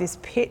got this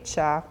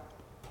picture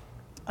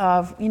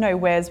of,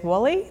 Where's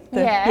Wally?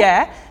 So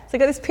I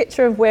got this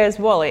picture of Where's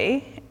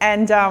Wally,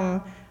 and I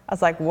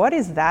was like, what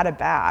is that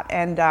about?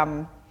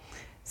 And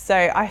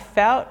so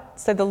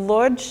the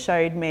Lord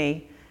showed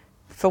me,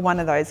 for one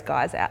of those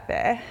guys out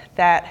there,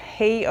 that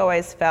he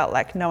always felt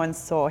like no one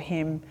saw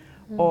him,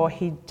 or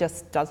he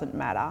just doesn't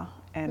matter.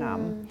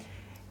 And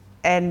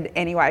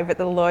anyway, but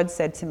the Lord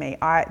said to me,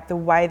 the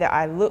way that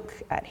I look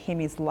at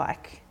him is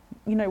like,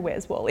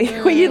 Where's Wally?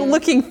 Where you're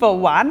looking for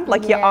one,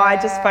 like your eye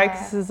just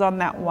focuses on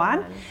that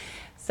one.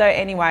 So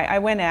anyway, I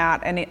went out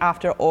and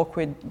after an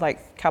awkward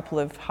couple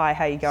of hi,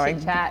 how you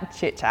going?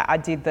 Chit chat. I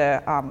did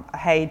the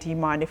hey, do you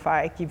mind if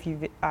I give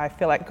you? I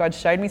feel like God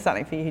showed me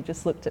something for you. He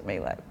just looked at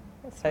me like,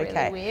 that's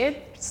okay. Really weird.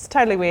 It's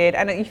totally weird,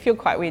 and you feel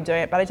quite weird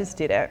doing it, but I just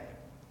did it.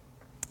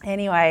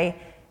 Anyway,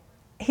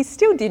 he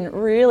still didn't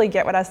really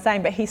get what I was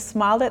saying, but he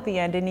smiled at the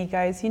end and he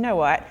goes, you know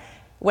what?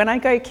 When I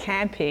go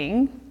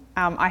camping,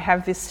 I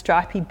have this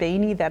stripy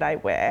beanie that I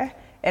wear.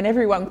 And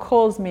everyone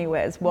calls me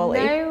Where's Wally.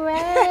 No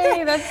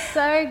way, that's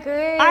so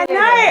good. I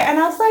know, and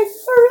I was like,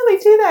 oh really,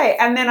 do they?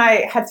 And then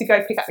I had to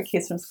go pick up the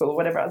kids from school or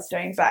whatever I was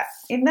doing. But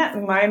in that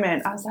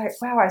moment, I was like,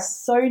 wow, I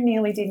so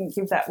nearly didn't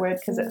give that word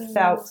because it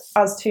felt,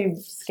 I was too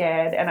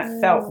scared and it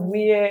felt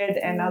weird.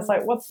 And I was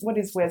like, what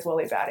is Where's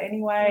Wally about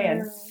anyway?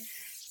 And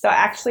so it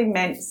actually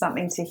meant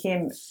something to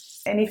him.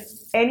 And if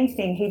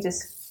anything, he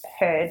just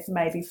heard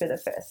maybe for the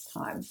first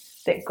time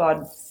that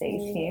God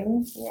sees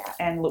him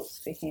and looks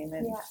for him.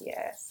 And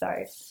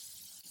so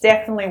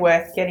definitely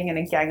worth getting in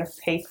a gang of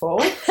people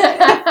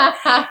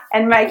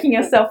and making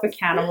yourself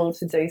accountable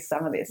to do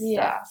some of this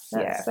stuff.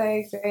 That's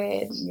so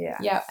good.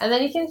 Yeah. And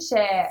then you can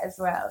share as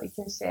well. You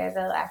can share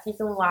you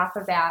can laugh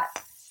about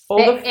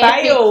all the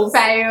fails.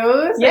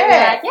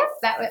 Yeah.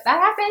 That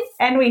happened.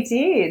 And we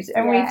did.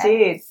 We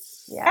did.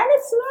 Yeah. And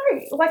it's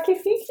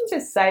if you can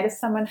just say to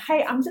someone,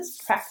 hey, I'm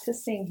just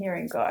practicing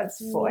hearing God's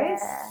voice.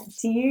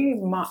 Do you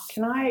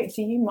mind?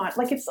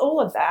 It's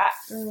all of that.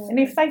 And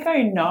if they go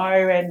no,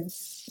 and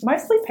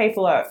mostly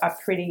people are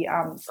pretty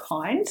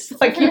kind.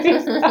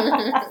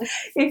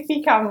 If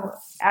you come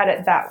at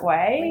it that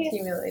way. With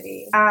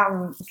humility.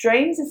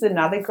 Dreams is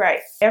another great,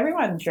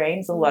 everyone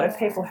dreams. A lot of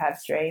people have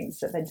dreams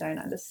that they don't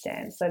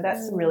understand. So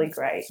that's really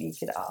great. You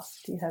could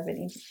ask, do you have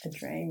a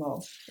dream? Or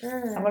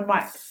someone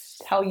might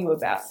tell you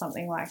about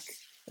something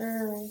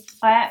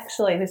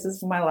this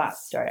is my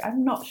last story.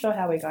 I'm not sure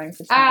how we're going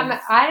for time.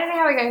 I don't know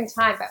how we're going for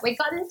time, but we've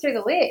gotten through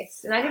the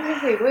list and I didn't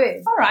think we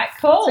would. All right,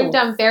 cool. So we've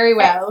done very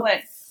well.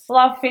 Excellent. Well,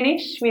 I'll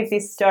finish with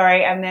this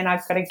story and then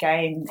I've got a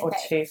game or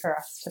two for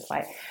us to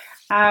play.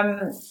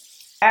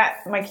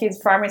 At my kids'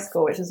 primary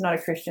school, which is not a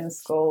Christian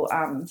school,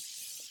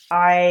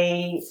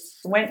 I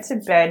went to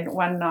bed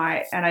one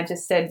night and I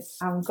just said,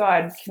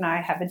 God, can I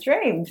have a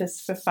dream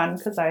just for fun?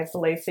 Because I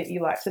believe that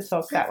you like to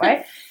talk that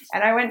way.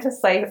 And I went to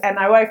sleep and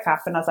I woke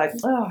up and I was like,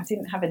 oh, I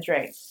didn't have a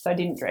dream. So I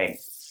didn't dream.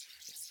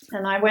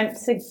 And I went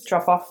to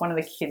drop off one of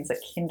the kids at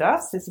kinder.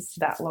 So this is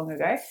that long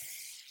ago.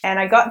 And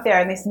I got there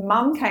and this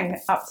mum came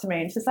up to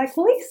me and she's like,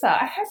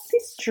 Lisa, I had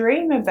this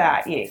dream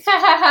about you. So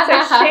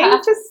she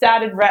just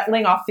started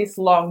rattling off this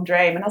long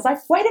dream. And I was like,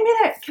 wait a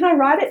minute, can I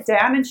write it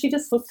down? And she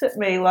just looked at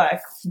me like,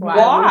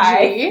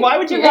 why? Why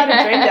would you write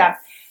a dream down?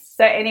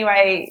 So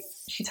anyway,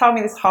 she told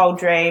me this whole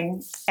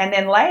dream. And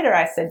then later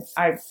I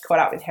caught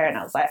up with her and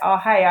I was like, oh,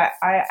 hey,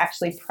 I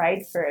actually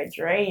prayed for a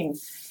dream.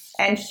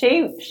 And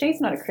she's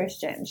not a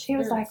Christian. She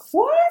was like,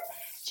 what?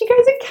 She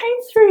goes, it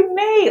came through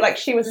me.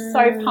 She was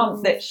so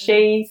pumped that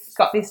she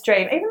got this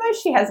dream, even though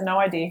she has no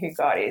idea who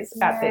God is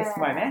at this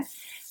moment.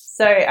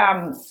 So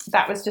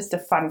that was just a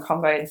fun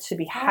combo to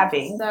be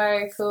having.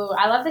 So cool.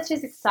 I love that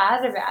she's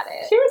excited about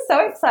it. She was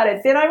so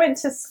excited. Then I went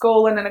to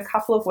school and then a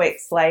couple of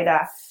weeks later,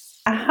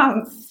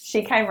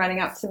 she came running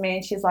up to me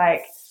and she's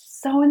like,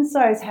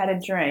 so-and-so's had a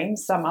dream,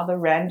 some other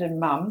random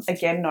mum,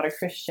 again, not a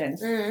Christian.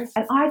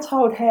 And I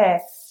told her,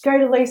 go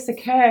to Lisa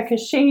Kerr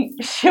because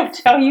she'll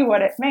tell you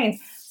what it means.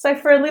 So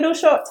for a little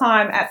short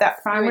time at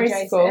that primary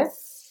school,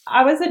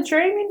 I was a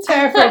dream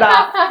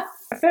interpreter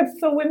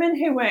for women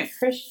who weren't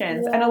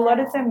Christians, and a lot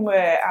of them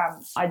were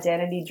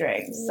identity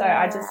dreams. So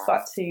I just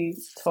got to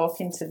talk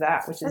into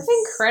that, which is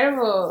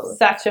incredible.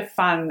 Such a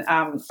fun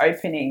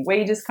opening where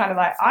you just kind of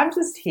like, I'm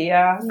just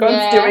here,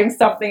 God's doing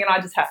something, and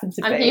I just happen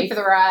to be. I'm here for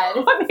the ride.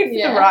 I'm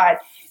here for the ride.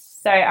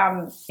 So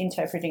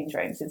interpreting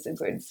dreams is a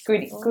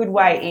good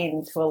way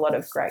into a lot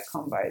of great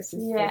combos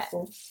with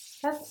people.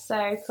 That's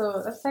so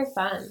cool. That's so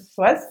fun. It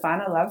was fun.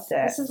 I loved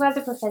it. This is why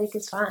the prophetic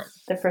is fun.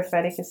 The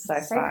prophetic is so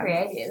fun. So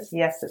creative.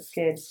 Yes, it's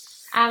good.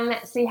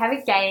 So you have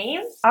a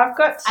game. I've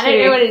got two. I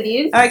don't know what it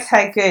is.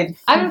 Okay, good.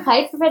 I haven't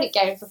played prophetic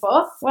games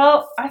before.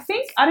 Well, I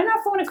don't know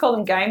if I want to call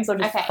them games or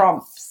just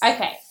prompts.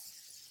 Okay.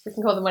 We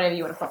can call them whatever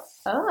you want to call.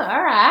 Oh,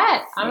 all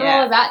right. I'm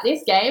all about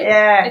this game.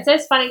 Yeah. It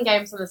says fun and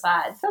games on the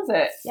side. Does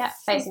it? Yeah,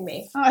 facing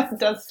me. Oh, it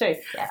does too.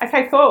 Yeah.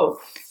 Okay, cool.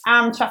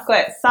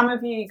 Chocolate. Some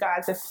of you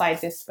guys have played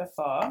this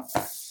before.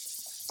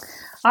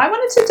 I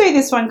wanted to do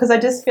this one because I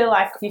just feel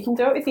like you can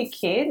do it with your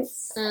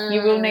kids.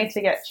 You will need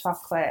to get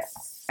chocolate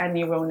and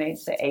you will need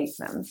to eat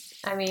them.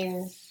 I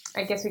mean,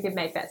 I guess we could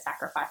make that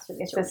sacrifice for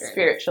the children. It's a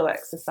spiritual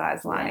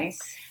exercise, Lani.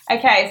 Yes.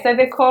 Okay, so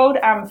they're called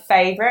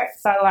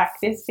favourites. I like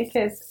this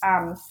because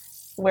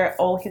we're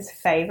all his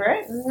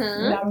favourites.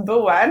 Number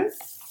one.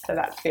 So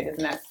that's good,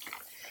 isn't it?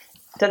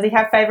 Does he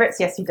have favourites?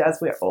 Yes, he does.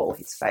 We're all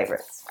his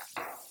favourites.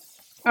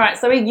 All right,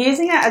 so we're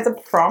using it as a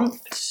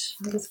prompt.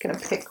 I'm just going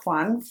to pick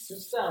one.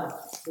 Just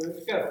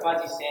we've got a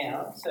fuzzy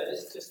sound, so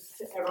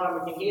just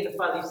everyone, we can hear the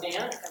fuzzy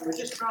sound, and we're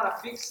just trying to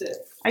fix it.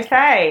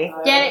 Okay.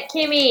 Get it,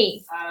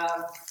 Kimmy.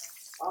 I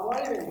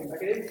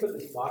can even put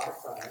this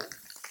microphone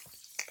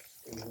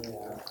in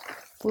here.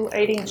 Will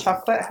eating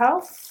chocolate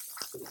help?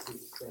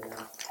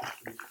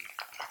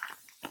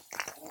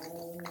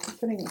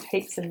 Putting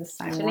heaps in the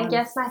same Do you one. want to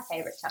guess my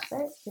favourite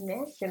chocolate in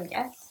there? Do you want to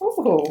guess?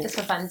 Ooh, Just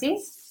for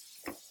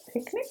funsies.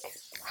 picnic?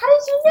 How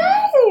did you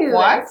know?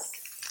 What?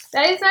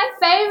 That is my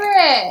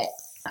favourite.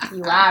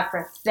 You are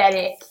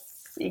prophetic.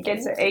 You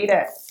get to eat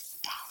it.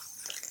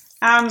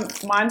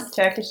 Mine's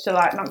Turkish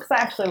Delight, not because I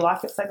actually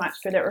like it so much,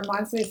 but it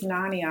reminds me of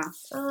Narnia.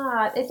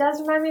 Ah, it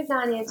does remind me of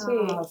Narnia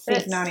too. Oh, but big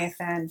it's- Narnia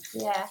fan.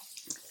 Yeah.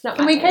 It's not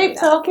Can my we favourite keep either.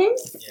 talking?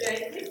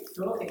 Yeah, keep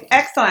talking.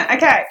 Excellent.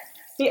 Okay.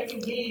 I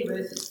can hear you, but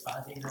it's just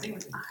fuzzy. I think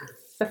we can do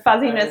it. The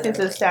fuzziness is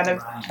the sound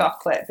of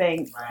chocolate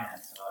being.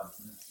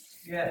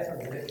 Yeah, it's all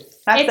good.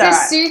 That's It's a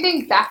alright.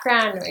 soothing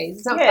background noise.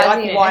 It's not Yeah, like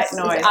fuzziness. white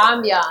noise. It's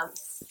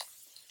ambiance.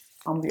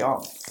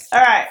 Ambiance.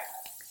 All right.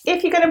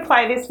 If you're going to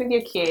play this with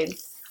your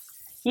kids,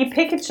 you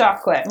pick a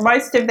chocolate.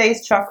 Most of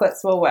these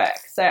chocolates will work.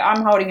 So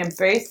I'm holding a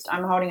Boost.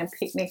 I'm holding a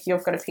Picnic.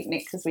 You've got a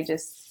Picnic because we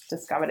just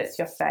discovered it's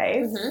your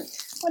fave. Mm-hmm.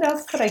 What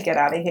else could I get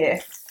out of here?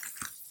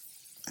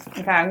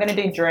 Okay, I'm going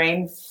to do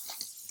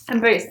Dreams and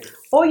Boost.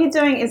 All you're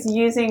doing is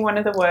using one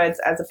of the words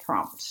as a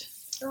prompt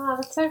Oh,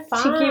 that's so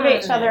fun. to give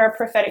each other a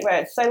prophetic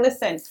word. So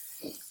listen,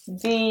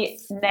 the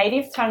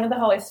native tongue of the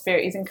Holy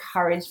Spirit is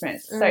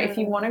encouragement. So if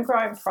you want to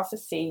grow in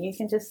prophecy, you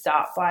can just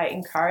start by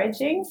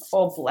encouraging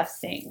or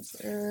blessing.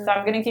 So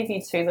I'm going to give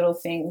you two little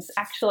things.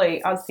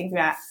 Actually, I was thinking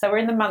about, so we're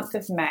in the month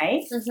of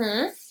May.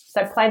 Mm-hmm.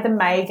 So play the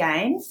May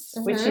game,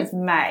 which is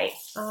May.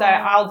 So Oh.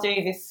 I'll do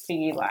this for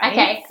you, Lani.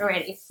 Okay, I'm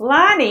ready.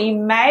 Lani,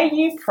 may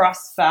you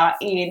prosper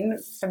in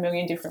a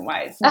million different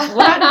ways.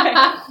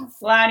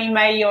 Lani,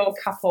 may your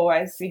cup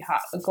always be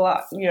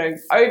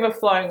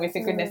overflowing with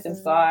the goodness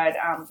of God.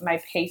 May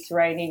peace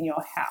reign in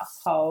your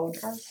household.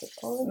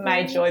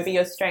 May joy be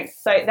your strength.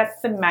 So that's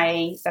the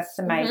May. That's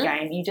the May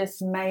game. You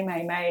just may,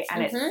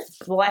 and it's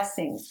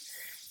blessings.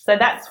 So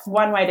that's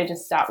one way to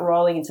just start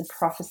rolling into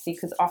prophecy,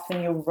 because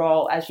often you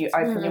roll, as you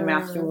open your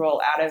mouth, you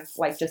roll out of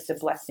like just a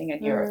blessing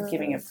and you're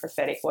giving a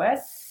prophetic word.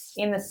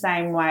 In the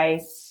same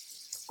way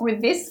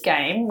with this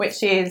game,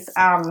 which is,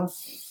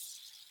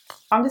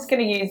 I'm just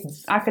going to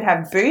use, I could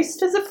have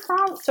Boost as a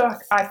prompt, or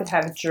I could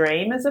have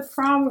Dream as a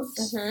prompt.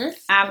 So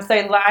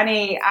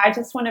Lani, I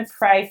just want to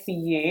pray for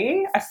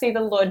you. I see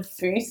the Lord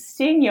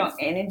boosting your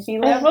energy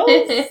levels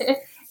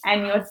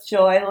and your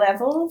joy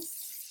levels.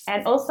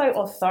 And also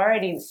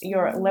authority,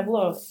 your level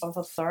of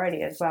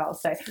authority as well.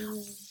 So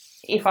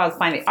if I was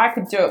playing it, I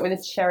could do it with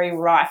a cherry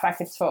ripe. I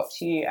could talk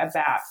to you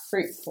about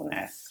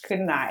fruitfulness,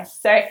 couldn't I?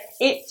 So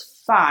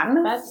it's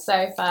fun. That's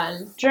so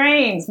fun.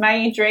 Dreams.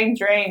 May you dream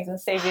dreams and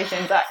see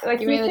visions. Like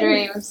Give me the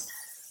dreams.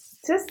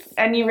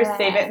 And you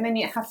receive it, and then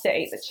you have to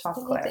eat the I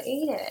chocolate. need to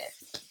eat it.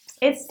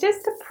 It's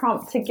just a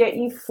prompt to get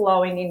you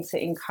flowing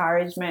into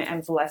encouragement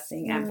and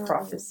blessing and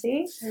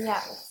prophecy.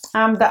 Yeah.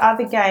 The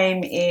other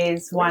game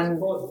is Pause one.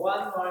 one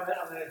moment.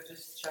 I'm going to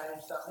just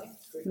change something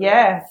quickly.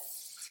 Yeah.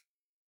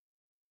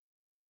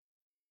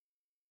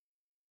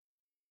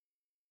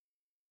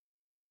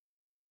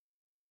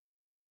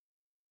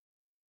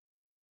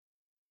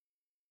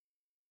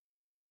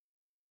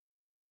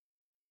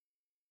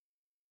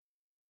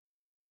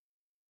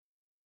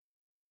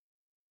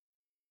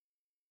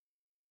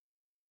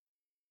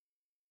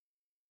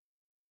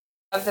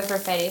 Of the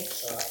prophetic.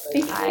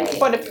 Think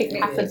what a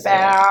picnic's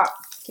about.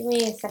 Give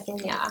me a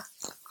second here.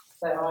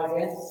 Say hi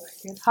again.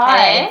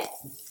 Hi. Okay.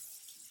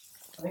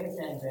 I think it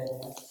sounds better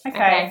now.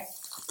 Okay.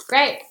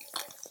 Great.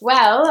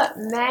 Well,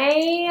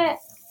 may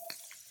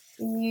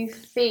you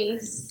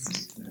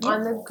feast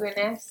on the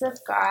goodness of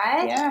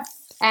God. Yeah.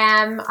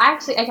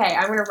 Actually, okay,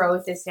 I'm gonna roll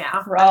with this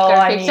now. Roll. I've got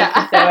a I need picture.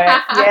 to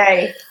do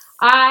it.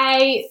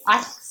 Yay.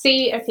 I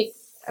see a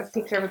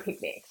picture of a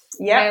picnic.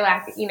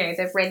 Yep.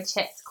 The red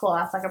checked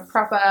cloth, like a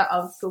proper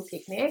old school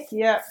picnic.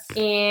 Yep.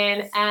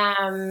 And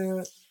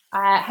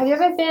have you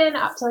ever been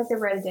up to like the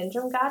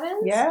rhododendron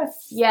gardens?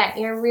 Yes. Yeah,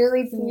 in a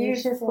really Beautiful.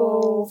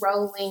 beautiful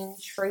rolling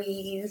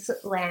trees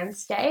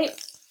landscape.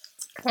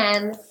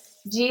 And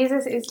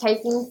Jesus is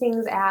taking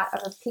things out of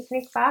a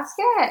picnic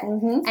basket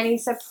Mm-hmm. and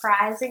he's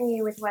surprising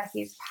you with what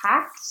he's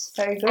packed.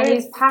 So And good.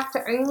 he's packed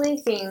only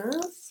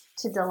things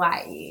to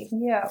delight you.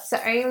 Yep. So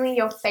only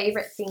your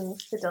favorite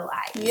things to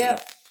delight you.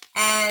 Yep.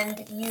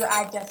 And you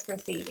are just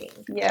receiving.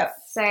 Yep.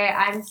 So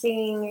I'm just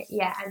seeing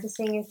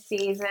a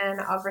season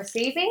of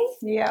receiving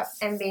Yep.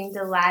 and being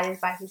delighted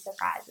by his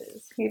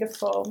surprises.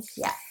 Beautiful.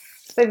 Yeah.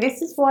 So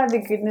this is why the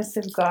goodness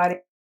of God is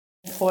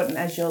important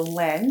as your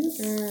lens,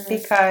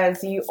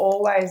 because you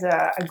always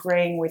are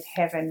agreeing with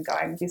heaven,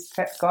 going,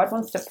 God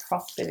wants to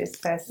prosper this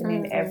person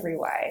in every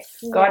way.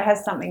 Yeah. God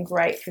has something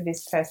great for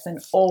this person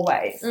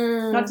always.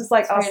 Not just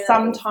like, totally.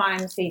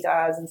 sometimes he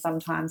does and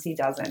sometimes he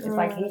doesn't. It's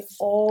like he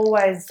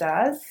always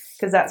does,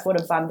 because that's what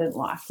abundant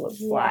life looks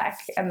like,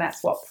 and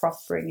that's what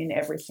prospering in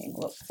everything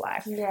looks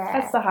like. Yeah.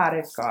 That's the heart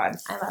of God.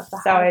 I love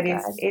the So heart it of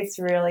is. God. It's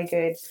really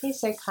good.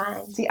 He's so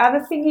kind. The other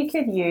thing you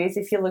could use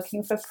if you're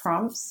looking for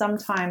prompts,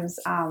 sometimes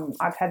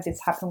I've had this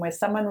happen where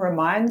someone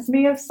reminds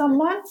me of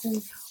someone,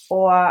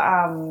 or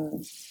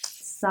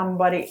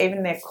somebody,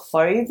 even their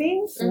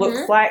clothing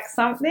looks like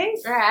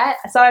something. Right.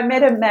 So I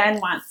met a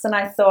man once and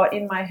I thought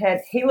in my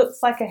head, he looks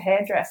like a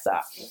hairdresser.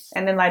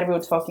 And then later we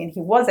were talking, he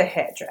was a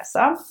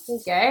hairdresser. There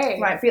you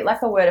go. Right, a bit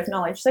like a word of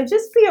knowledge. So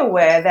just be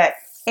aware that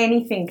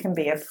anything can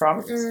be a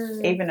prompt,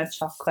 even a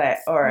chocolate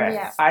or an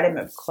item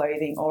of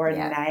clothing or a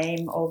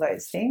name, all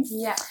those things.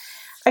 Yeah.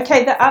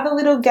 Okay, the other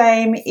little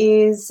game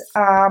is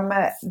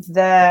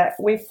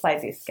we've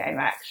played this game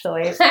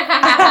actually. Is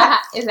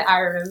it I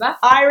Remember?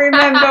 I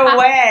remember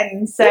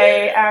when. So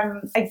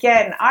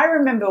again, I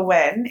remember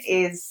when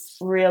is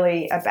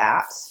really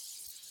about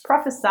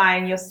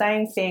prophesying. You're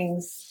saying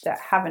things that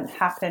haven't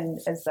happened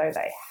as though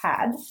they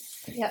had.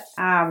 Yep.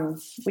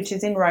 Which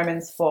is in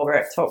Romans 4 where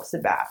it talks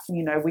about,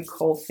 we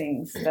call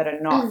things that are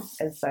not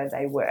as though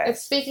they were.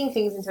 It's speaking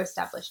things into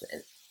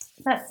establishment.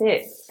 That's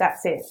it.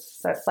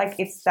 So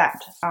it's that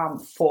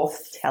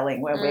forth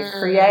telling where we're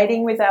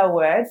creating with our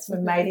words.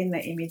 We're made in the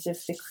image of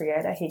the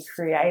Creator. He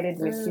created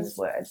with his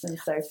words. And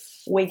so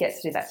we get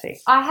to do that too.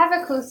 I have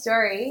a cool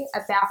story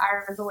about I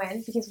Remember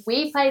When, because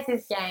we played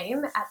this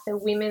game at the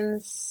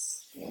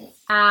women's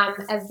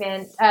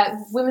event,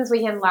 women's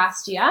weekend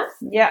last year.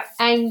 Yeah.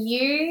 And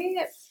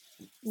you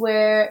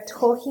were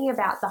talking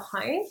about the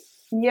home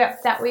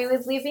that we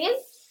would live in.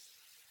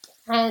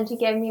 And you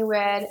gave me a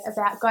word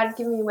about, God had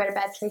given me a word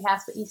about a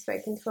treehouse, but you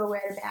spoke into a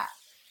word about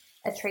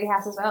a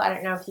treehouse as well. I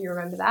don't know if you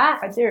remember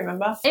that. I do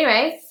remember.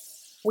 Anyway,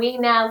 we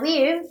now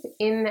live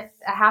in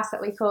a house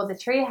that we call the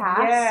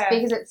treehouse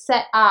because it's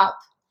set up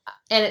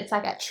and it's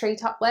like at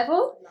treetop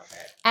level. Love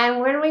it. And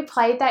when we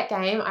played that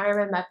game, I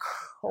remember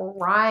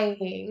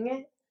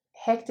crying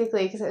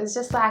hectically because it was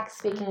just like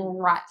speaking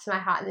right to my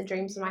heart and the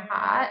dreams of my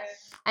heart.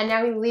 And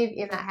now we live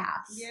in that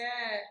house.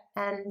 Yeah.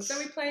 And so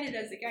we played it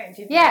as a game,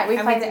 didn't we? Yeah, we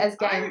played it as a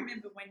game. I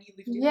remember when you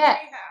lived in the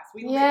treehouse.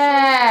 We literally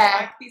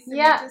like this and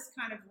we just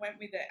kind of went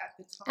with it at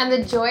the time. And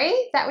the joy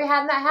that we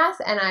had in that house.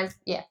 And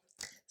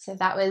so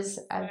that was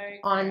an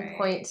on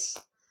point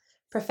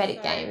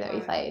prophetic game that we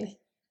played.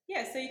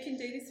 Yeah, so you can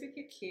do this with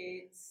your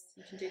kids.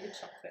 You can do the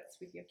chocolates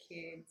with your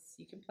kids.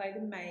 You can play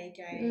the May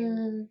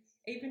game.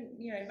 Even,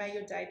 may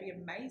your day be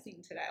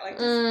amazing today. Like,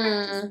 just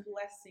practice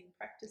blessing,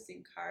 practice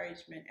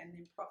encouragement, and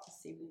then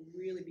prophecy will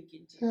really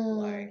begin to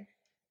flow.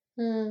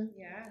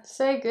 Yeah.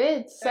 So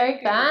good. So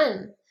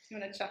fun. You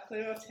want a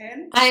chocolate or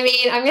 10? I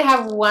mean, I'm going to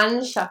have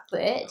one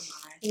chocolate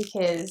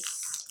because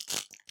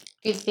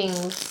good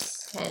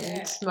things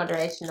and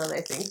moderation, all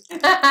those things.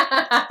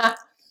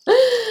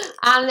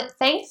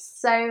 Thanks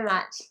so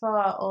much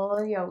for all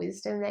of your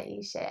wisdom that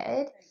you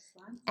shared.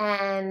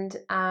 And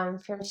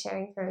from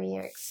sharing from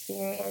your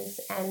experience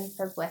and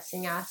for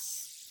blessing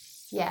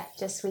us,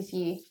 just with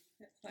you.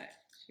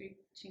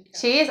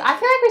 Cheers. I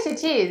feel like we should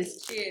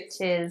cheers.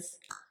 Cheers.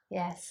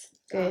 Yes.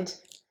 Good.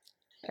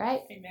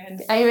 Great. Amen.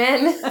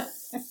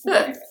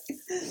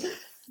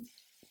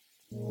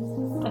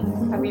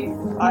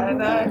 I don't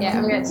know. Yeah,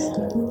 I'm good.